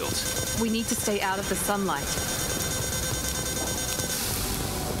shields. We need to stay out of the sunlight.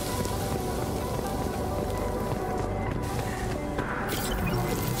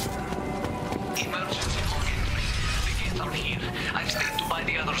 Emergency login. The Geth are here. I've stayed to buy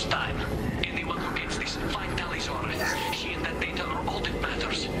the others time. Anyone who gets this, find Talizor. She and that data are all that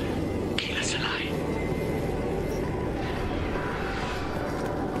matters. Kill us alive.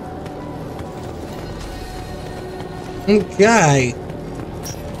 Okay.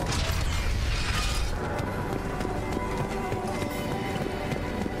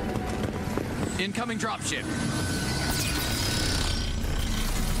 Incoming dropship.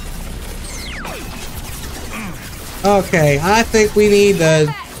 Okay, I think we need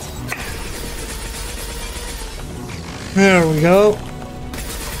to... There we go.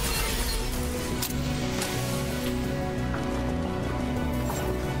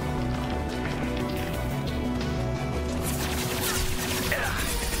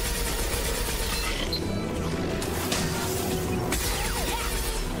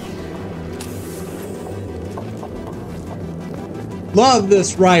 Love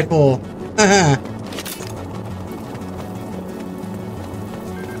this rifle. Haha.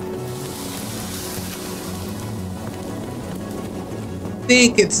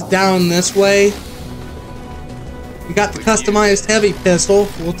 Think it's down this way. We got the customized heavy pistol.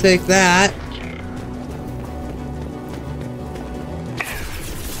 We'll take that.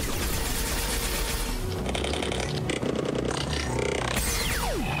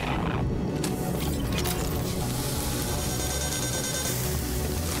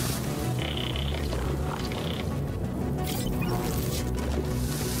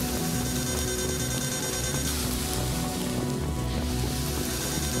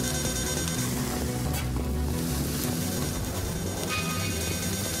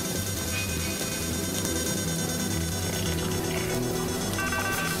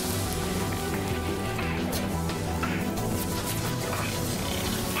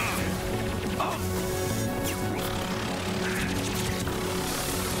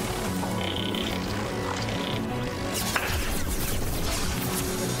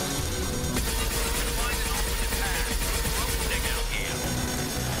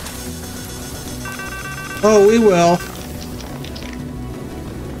 Oh, we will.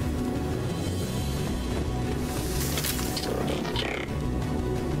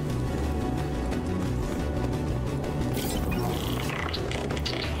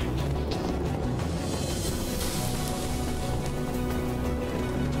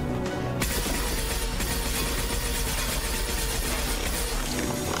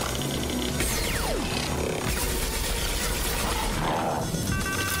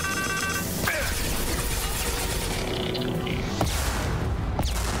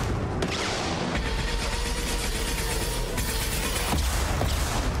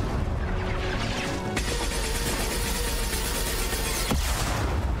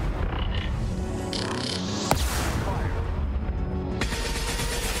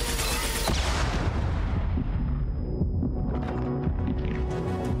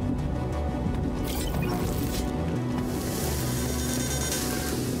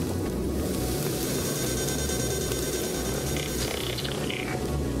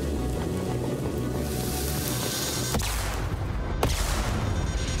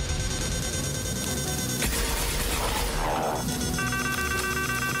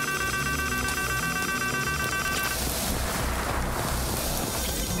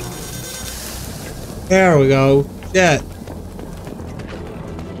 There we go. Shit.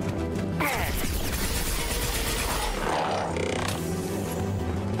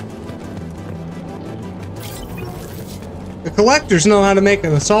 The collectors know how to make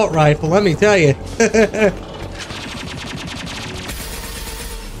an assault rifle, let me tell you.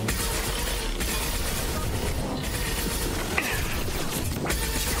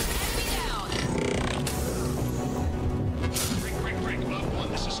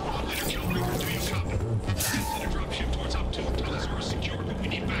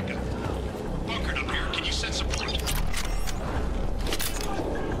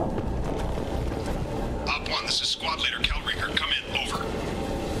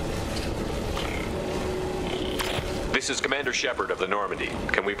 This is Commander Shepard of the Normandy.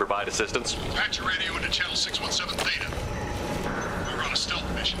 Can we provide assistance? Patch your radio into channel 617 Theta. We were on a stealth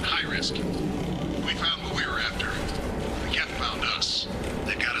mission, high risk. We found what we were after. The Geth found us.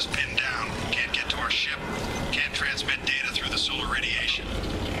 They've got us pinned down. Can't get to our ship. Can't transmit data through the solar radiation.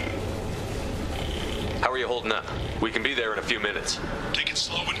 How are you holding up? We can be there in a few minutes. Take it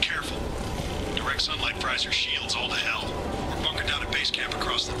slow and careful. Direct sunlight fries your shields all to hell. We're bunkered down at base camp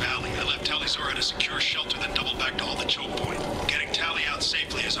across the valley. I left Talizora at a secure shelter, then doubled back to hold the choke point. Getting Tali out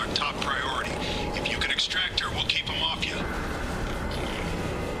safely is our top priority. If you can extract her, we'll keep them off you.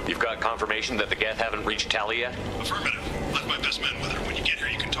 You've got confirmation that the Geth haven't reached Tali yet? Affirmative. Left my best men with her. When you get here,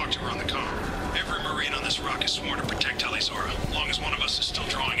 you can talk to her on the comm. Every Marine on this rock is sworn to protect Talizora. As long as one of us is still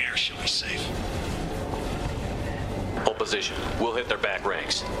drawing air, she'll be safe. Hold position. We'll hit their back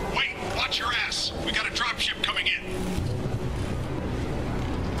ranks. Wait! Watch your ass! We got a dropship coming in!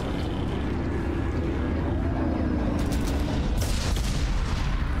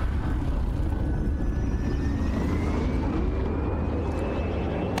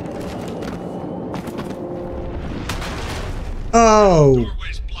 Oh!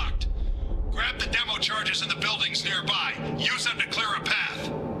 Doorway's blocked. Grab the demo charges in the buildings nearby. Use them to clear a path.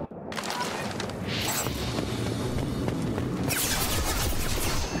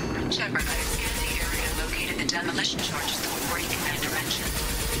 Shepard, I scanned the area and located the demolition charges the Warrior Commander mentioned.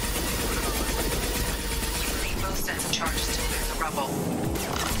 You will need both sets of charges to clear the rubble.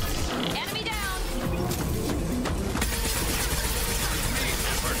 Enemy down!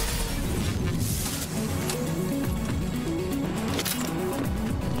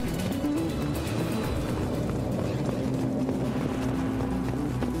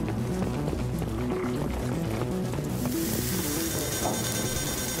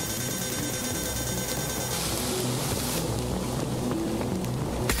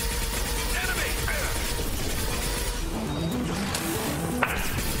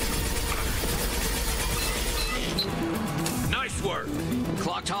 Nice work.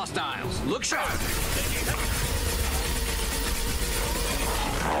 Clocked hostiles. Look sharp. There we go!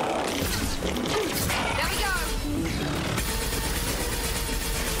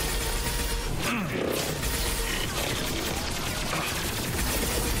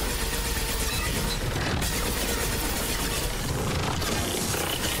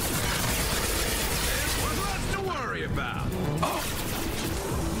 What's left to worry about? Oh.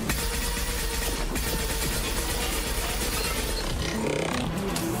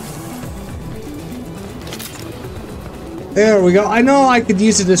 There we go. I know I could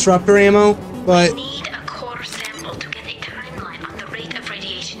use a disruptor ammo, but Need a core sample to get a timeline on the rate of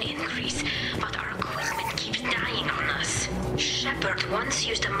radiation increase, but our equipment keeps dying on us. Shepard once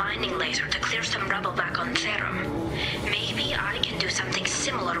used a mining laser to clear some rubble back on Therum. Maybe I can do something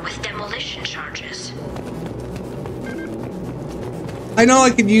similar with demolition charges. I know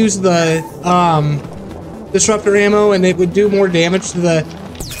I could use the disruptor ammo and it would do more damage to the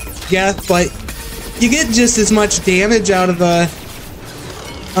Geth, but you get just as much damage out of the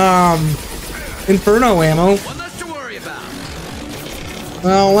Inferno ammo. One less to worry about.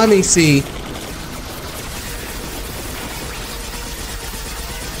 Well, let me see.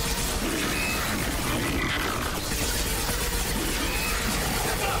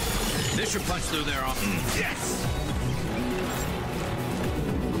 This should punch through there. Yes.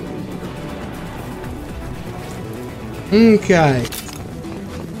 Okay.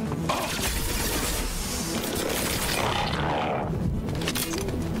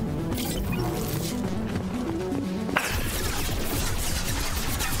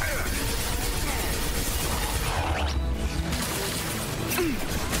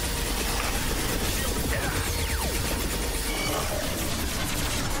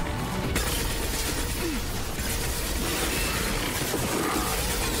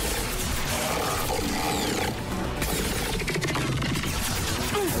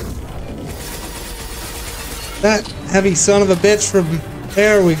 That heavy son of a bitch from...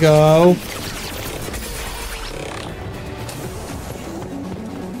 There we go.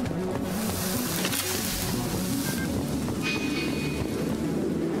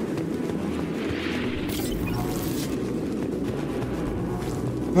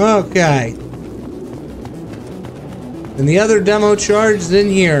 Okay. And the other demo charge is in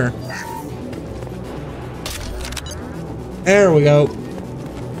here. There we go.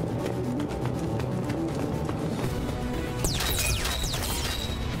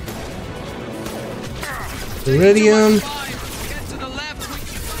 Iridium.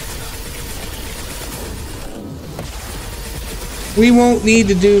 We won't need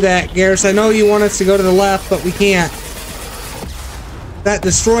to do that, Garrus. I know you want us to go to the left, but we can't. That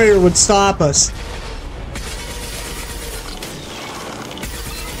destroyer would stop us.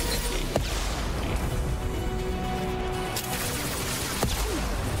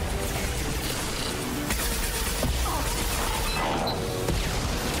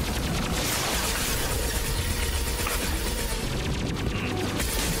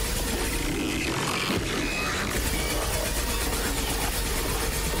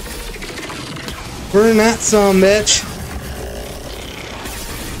 Burn that son of a bitch.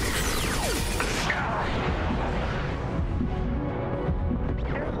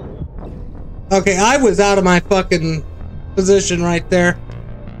 Okay, I was out of my fucking position right there.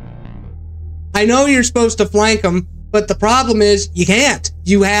 I know you're supposed to flank them, but the problem is you can't.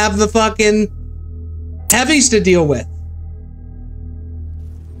 You have the fucking heavies to deal with.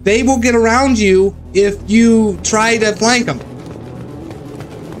 They will get around you if you try to flank them.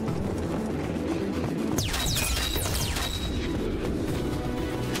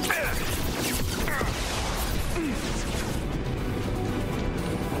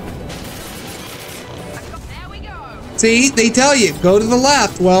 See, they tell you, go to the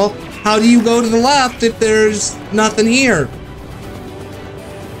left. Well, how do you go to the left if there's nothing here?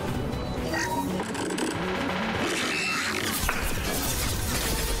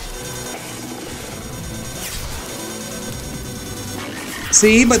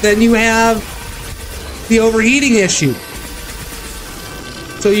 See, but then you have the overheating issue.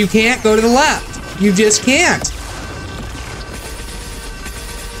 So you can't go to the left. You just can't.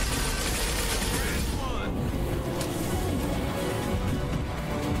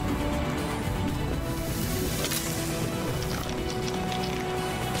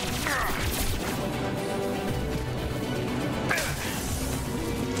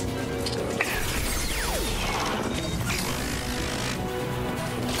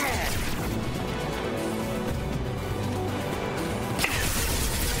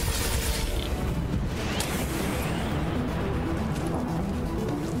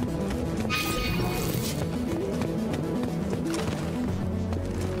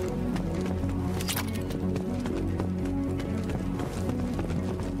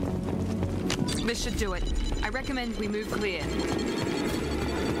 This should do it. I recommend we move clear.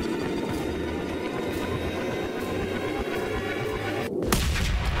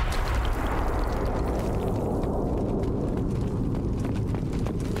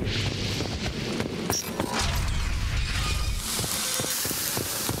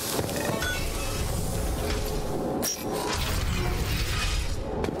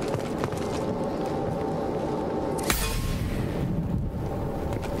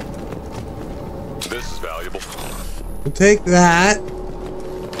 Take that.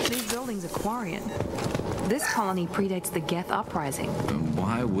 These buildings are Quarian. This colony predates the Geth uprising.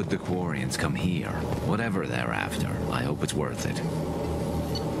 Why would the Quarians come here? Whatever they're after, I hope it's worth it.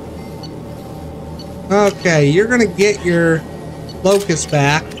 Okay, you're gonna get your locust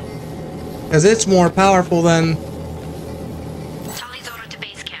back, because it's more powerful than...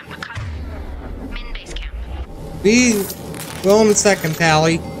 Be well in a second,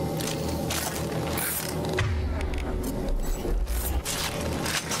 Tally.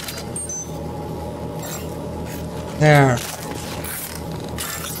 There.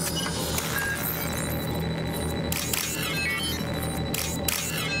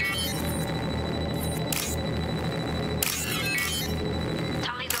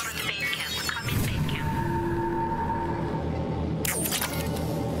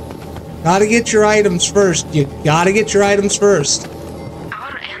 Gotta get your items first. You gotta get your items first.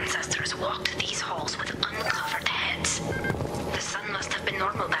 Our ancestors walked these halls with uncovered heads. The sun must have been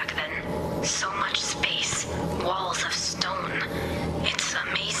normal back then. So much space. Walls of stone. It's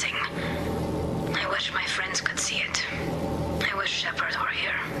amazing. I wish my friends could see it. I wish Shepard were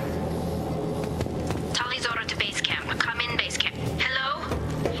here. Tali's order to base camp. Come in base camp. Hello?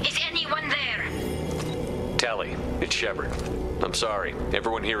 Is anyone there? Tali, it's Shepard. I'm sorry.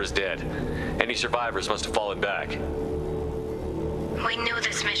 Everyone here is dead. Any survivors must have fallen back. We knew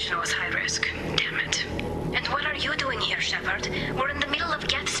this mission was high risk. Damn it. And what are you doing here, Shepard? We're in the middle of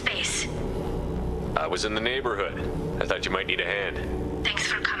Geth space. I was in the neighborhood. I thought you might need a hand. Thanks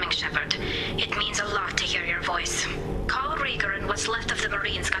for coming, Shepard. It means a lot to hear your voice. Call Rieger and what's left of the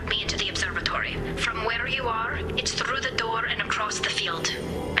Marines got me into the observatory. From where you are, it's through the door and across the field.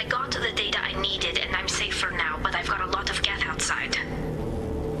 I got the data I needed and I'm safe for now, but I've got a lot of Geth outside.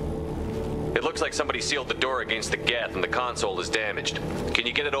 It looks like somebody sealed the door against the Geth and the console is damaged. Can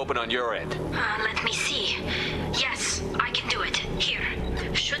you get it open on your end? Let me see. Yes, I can do it. Here.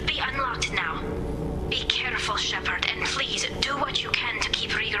 Should be unlocked now. Be careful, Shepard, and please do what you can to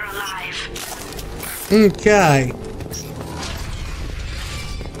keep Rieger alive. Okay.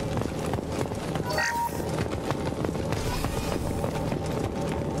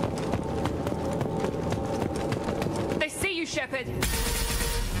 They see you, Shepard.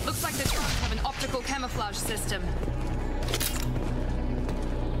 Looks like the trucks have an optical camouflage system.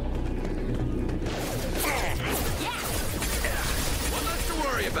 One less to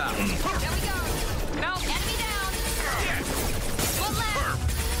worry about. There we go. No, enemy down. One less.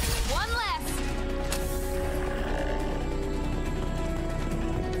 One less.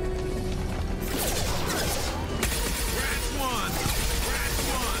 Scratch one. Scratch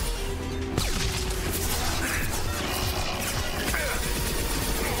one.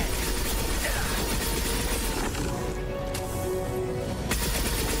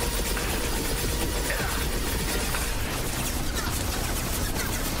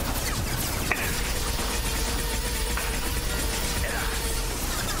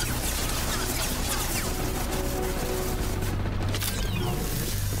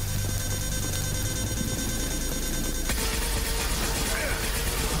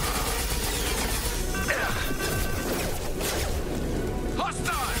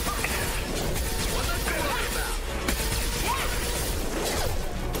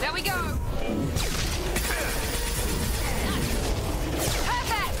 There we go.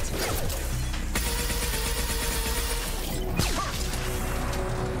 Perfect.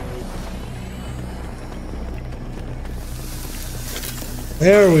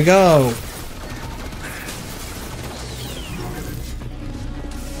 There we go.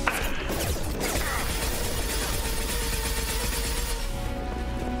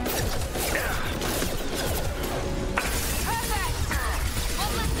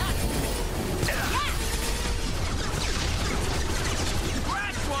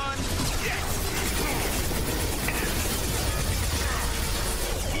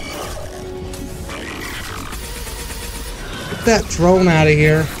 Get that drone out of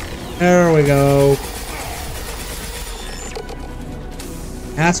here. There we go.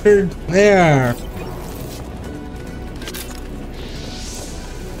 Bastard. There.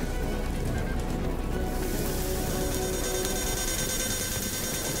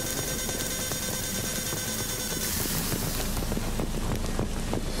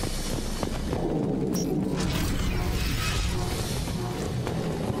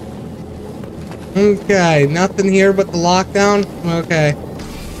 Okay, nothing here but the lockdown? Okay.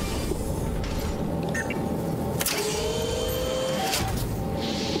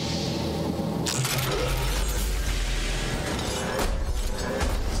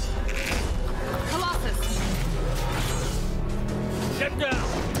 Get down.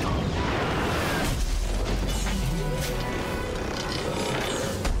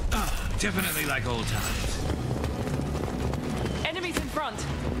 Definitely like old times. Enemies in front.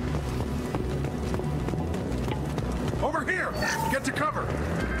 Over here! Get to cover!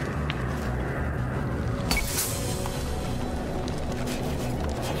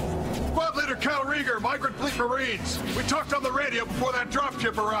 Squad Leader Cal Rieger, Migrant Fleet Marines. We talked on the radio before that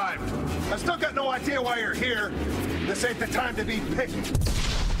dropship arrived. I still got no idea why you're here. This ain't the time to be picky.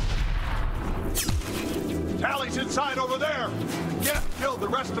 Tally's inside over there. Geth killed the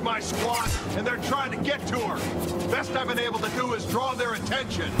rest of my squad, and they're trying to get to her. Best I've been able to do is draw their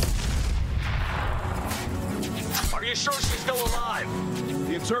attention. Are you sure she's still alive?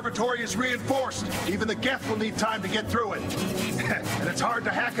 The observatory is reinforced. Even the Geth will need time to get through it. And it's hard to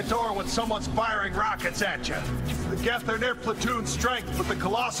hack a door when someone's firing rockets at you. The Geth are near platoon strength, but the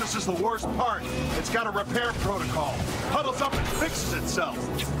Colossus is the worst part. It's got a repair protocol. Huddles up and fixes itself.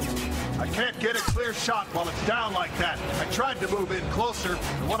 I can't get a clear shot while it's down like that. I tried to move in closer,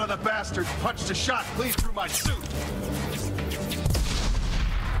 and one of the bastards punched a shot clean through my suit.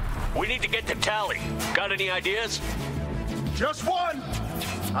 We need to get to Tally. Got any ideas? Just one!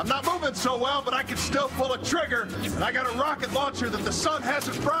 I'm not moving so well, but I can still pull a trigger, and I got a rocket launcher that the sun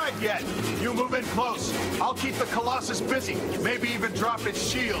hasn't fried yet. You move in close. I'll keep the Colossus busy, maybe even drop its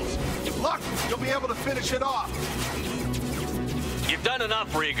shields. With luck, you'll be able to finish it off. You've done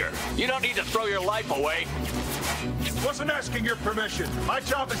enough, Rieger. You don't need to throw your life away. Wasn't asking your permission. My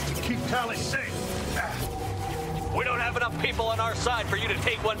job is to keep Tally safe. We don't have enough people on our side for you to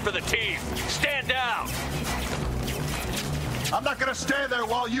take one for the team. Stand down! I'm not gonna stand there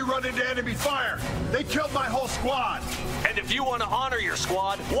while you run into enemy fire. They killed my whole squad. And if you want to honor your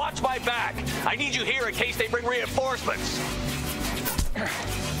squad, watch my back. I need you here in case they bring reinforcements.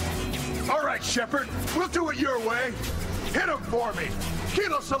 All right, Shepard. We'll do it your way. Hit them for me.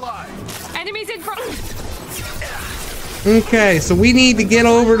 Keep us alive. Enemies in front. Okay, so we need to get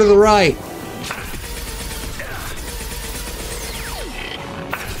over to the right.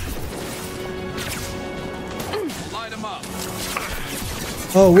 Light them up.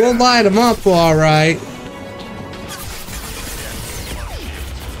 Oh, we'll light them up all right.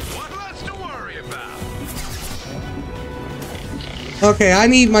 What less to worry about? Okay, I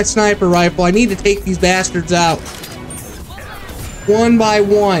need my sniper rifle. I need to take these bastards out. One by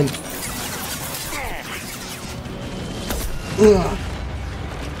one. Ugh.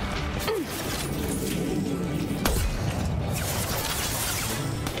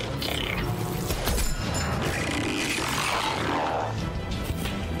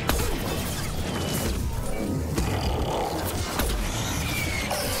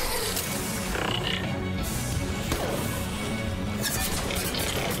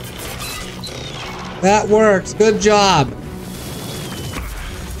 That works. Good job.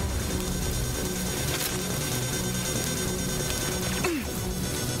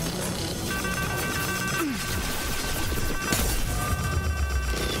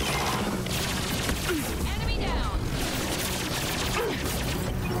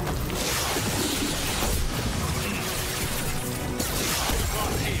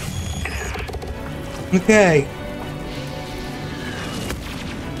 Okay.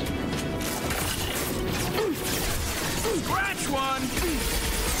 Scratch one.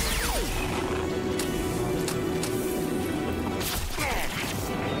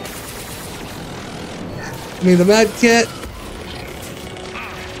 Give me the med kit.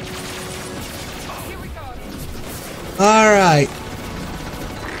 All right.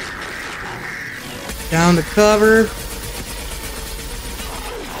 Down to cover.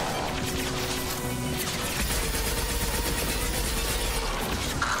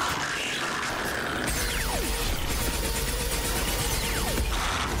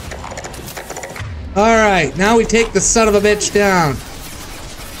 All right, now we take the son of a bitch down.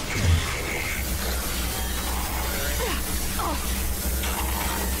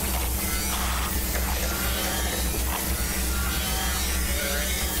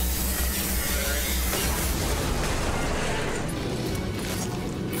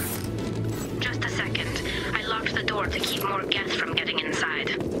 Just a second. I locked the door to keep more gas from getting inside.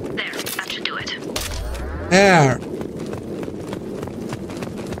 There, that should do it. There.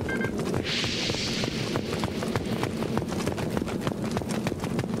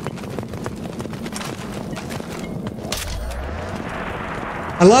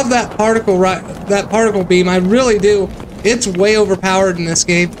 I love that particle beam. I really do. It's way overpowered in this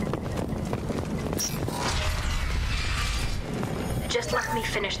game. Just let me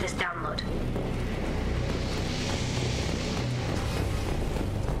finish this download.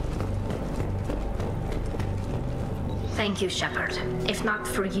 Thank you, Shepard. If not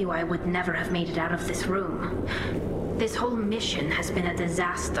for you, I would never have made it out of this room. This whole mission has been a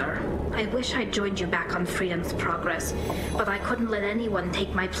disaster. I wish I'd joined you back on Freedom's Progress, but I couldn't let anyone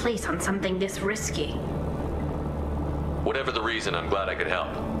take my place on something this risky. Whatever the reason, I'm glad I could help.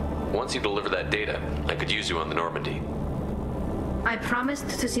 Once you deliver that data, I could use you on the Normandy. I promised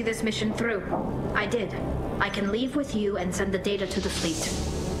to see this mission through. I did. I can leave with you and send the data to the fleet.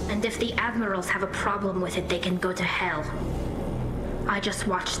 And if the admirals have a problem with it, they can go to hell. I just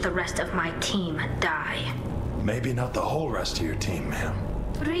watched the rest of my team die. Maybe not the whole rest of your team, ma'am.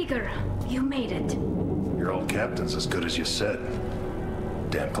 Rieger, you made it. Your old captain's as good as you said.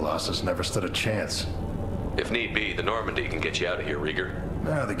 Damn Colossus never stood a chance. If need be, the Normandy can get you out of here, Rieger.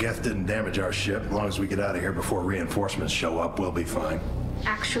 Nah, the Geth didn't damage our ship. As long as we get out of here before reinforcements show up, we'll be fine.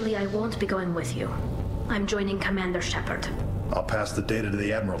 Actually, I won't be going with you. I'm joining Commander Shepard. I'll pass the data to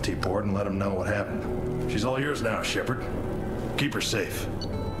the Admiralty board and let them know what happened. She's all yours now, Shepard. Keep her safe.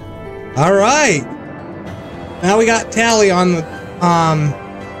 All right. Now we got Tali on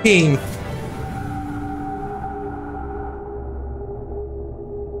the team.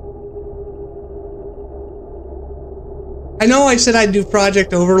 I know I said I'd do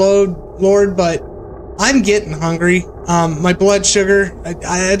Project Overload, Lord, but I'm getting hungry. My blood sugar,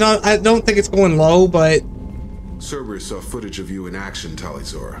 I don't think it's going low, but Cerberus saw footage of you in action,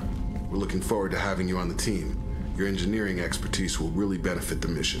 Talizora. We're looking forward to having you on the team. Your engineering expertise will really benefit the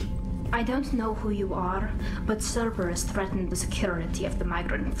mission. I don't know who you are, but Cerberus threatened the security of the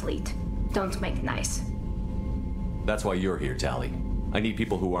migrant fleet. Don't make nice. That's why you're here, Tali. I need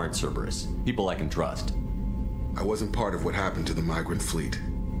people who aren't Cerberus. People I can trust. I wasn't part of what happened to the migrant fleet,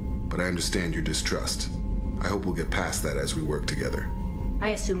 but I understand your distrust. I hope we'll get past that as we work together. I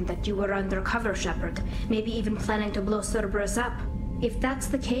assumed that you were undercover, Shepard. Maybe even planning to blow Cerberus up. If that's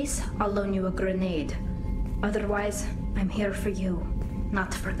the case, I'll loan you a grenade. Otherwise, I'm here for you,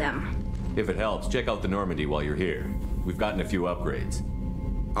 not for them. If it helps, check out the Normandy while you're here. We've gotten a few upgrades.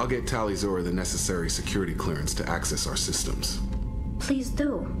 I'll get Talizora the necessary security clearance to access our systems. Please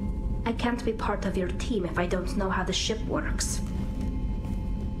do. I can't be part of your team if I don't know how the ship works.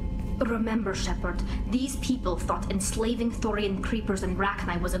 Remember, Shepard, these people thought enslaving Thorian creepers and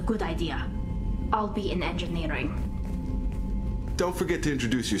Rachni was a good idea. I'll be in engineering. Don't forget to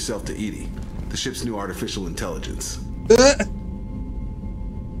introduce yourself to Edie, the ship's new artificial intelligence. But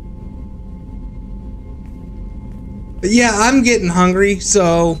yeah, I'm getting hungry,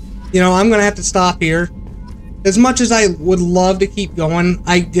 so, I'm gonna have to stop here. As much as I would love to keep going,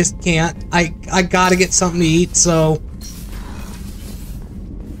 I just can't. I gotta get something to eat, so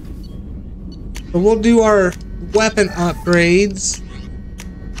we'll do our weapon upgrades.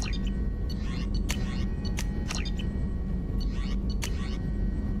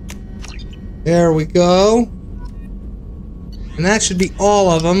 There we go. And that should be all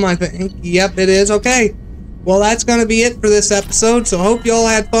of them, I think. Yep, it is. Okay. Well, that's going to be it for this episode, so hope you all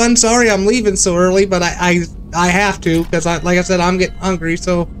had fun. Sorry I'm leaving so early, but I have to, because like I said, I'm getting hungry,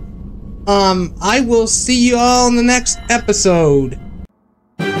 so I will see you all in the next episode.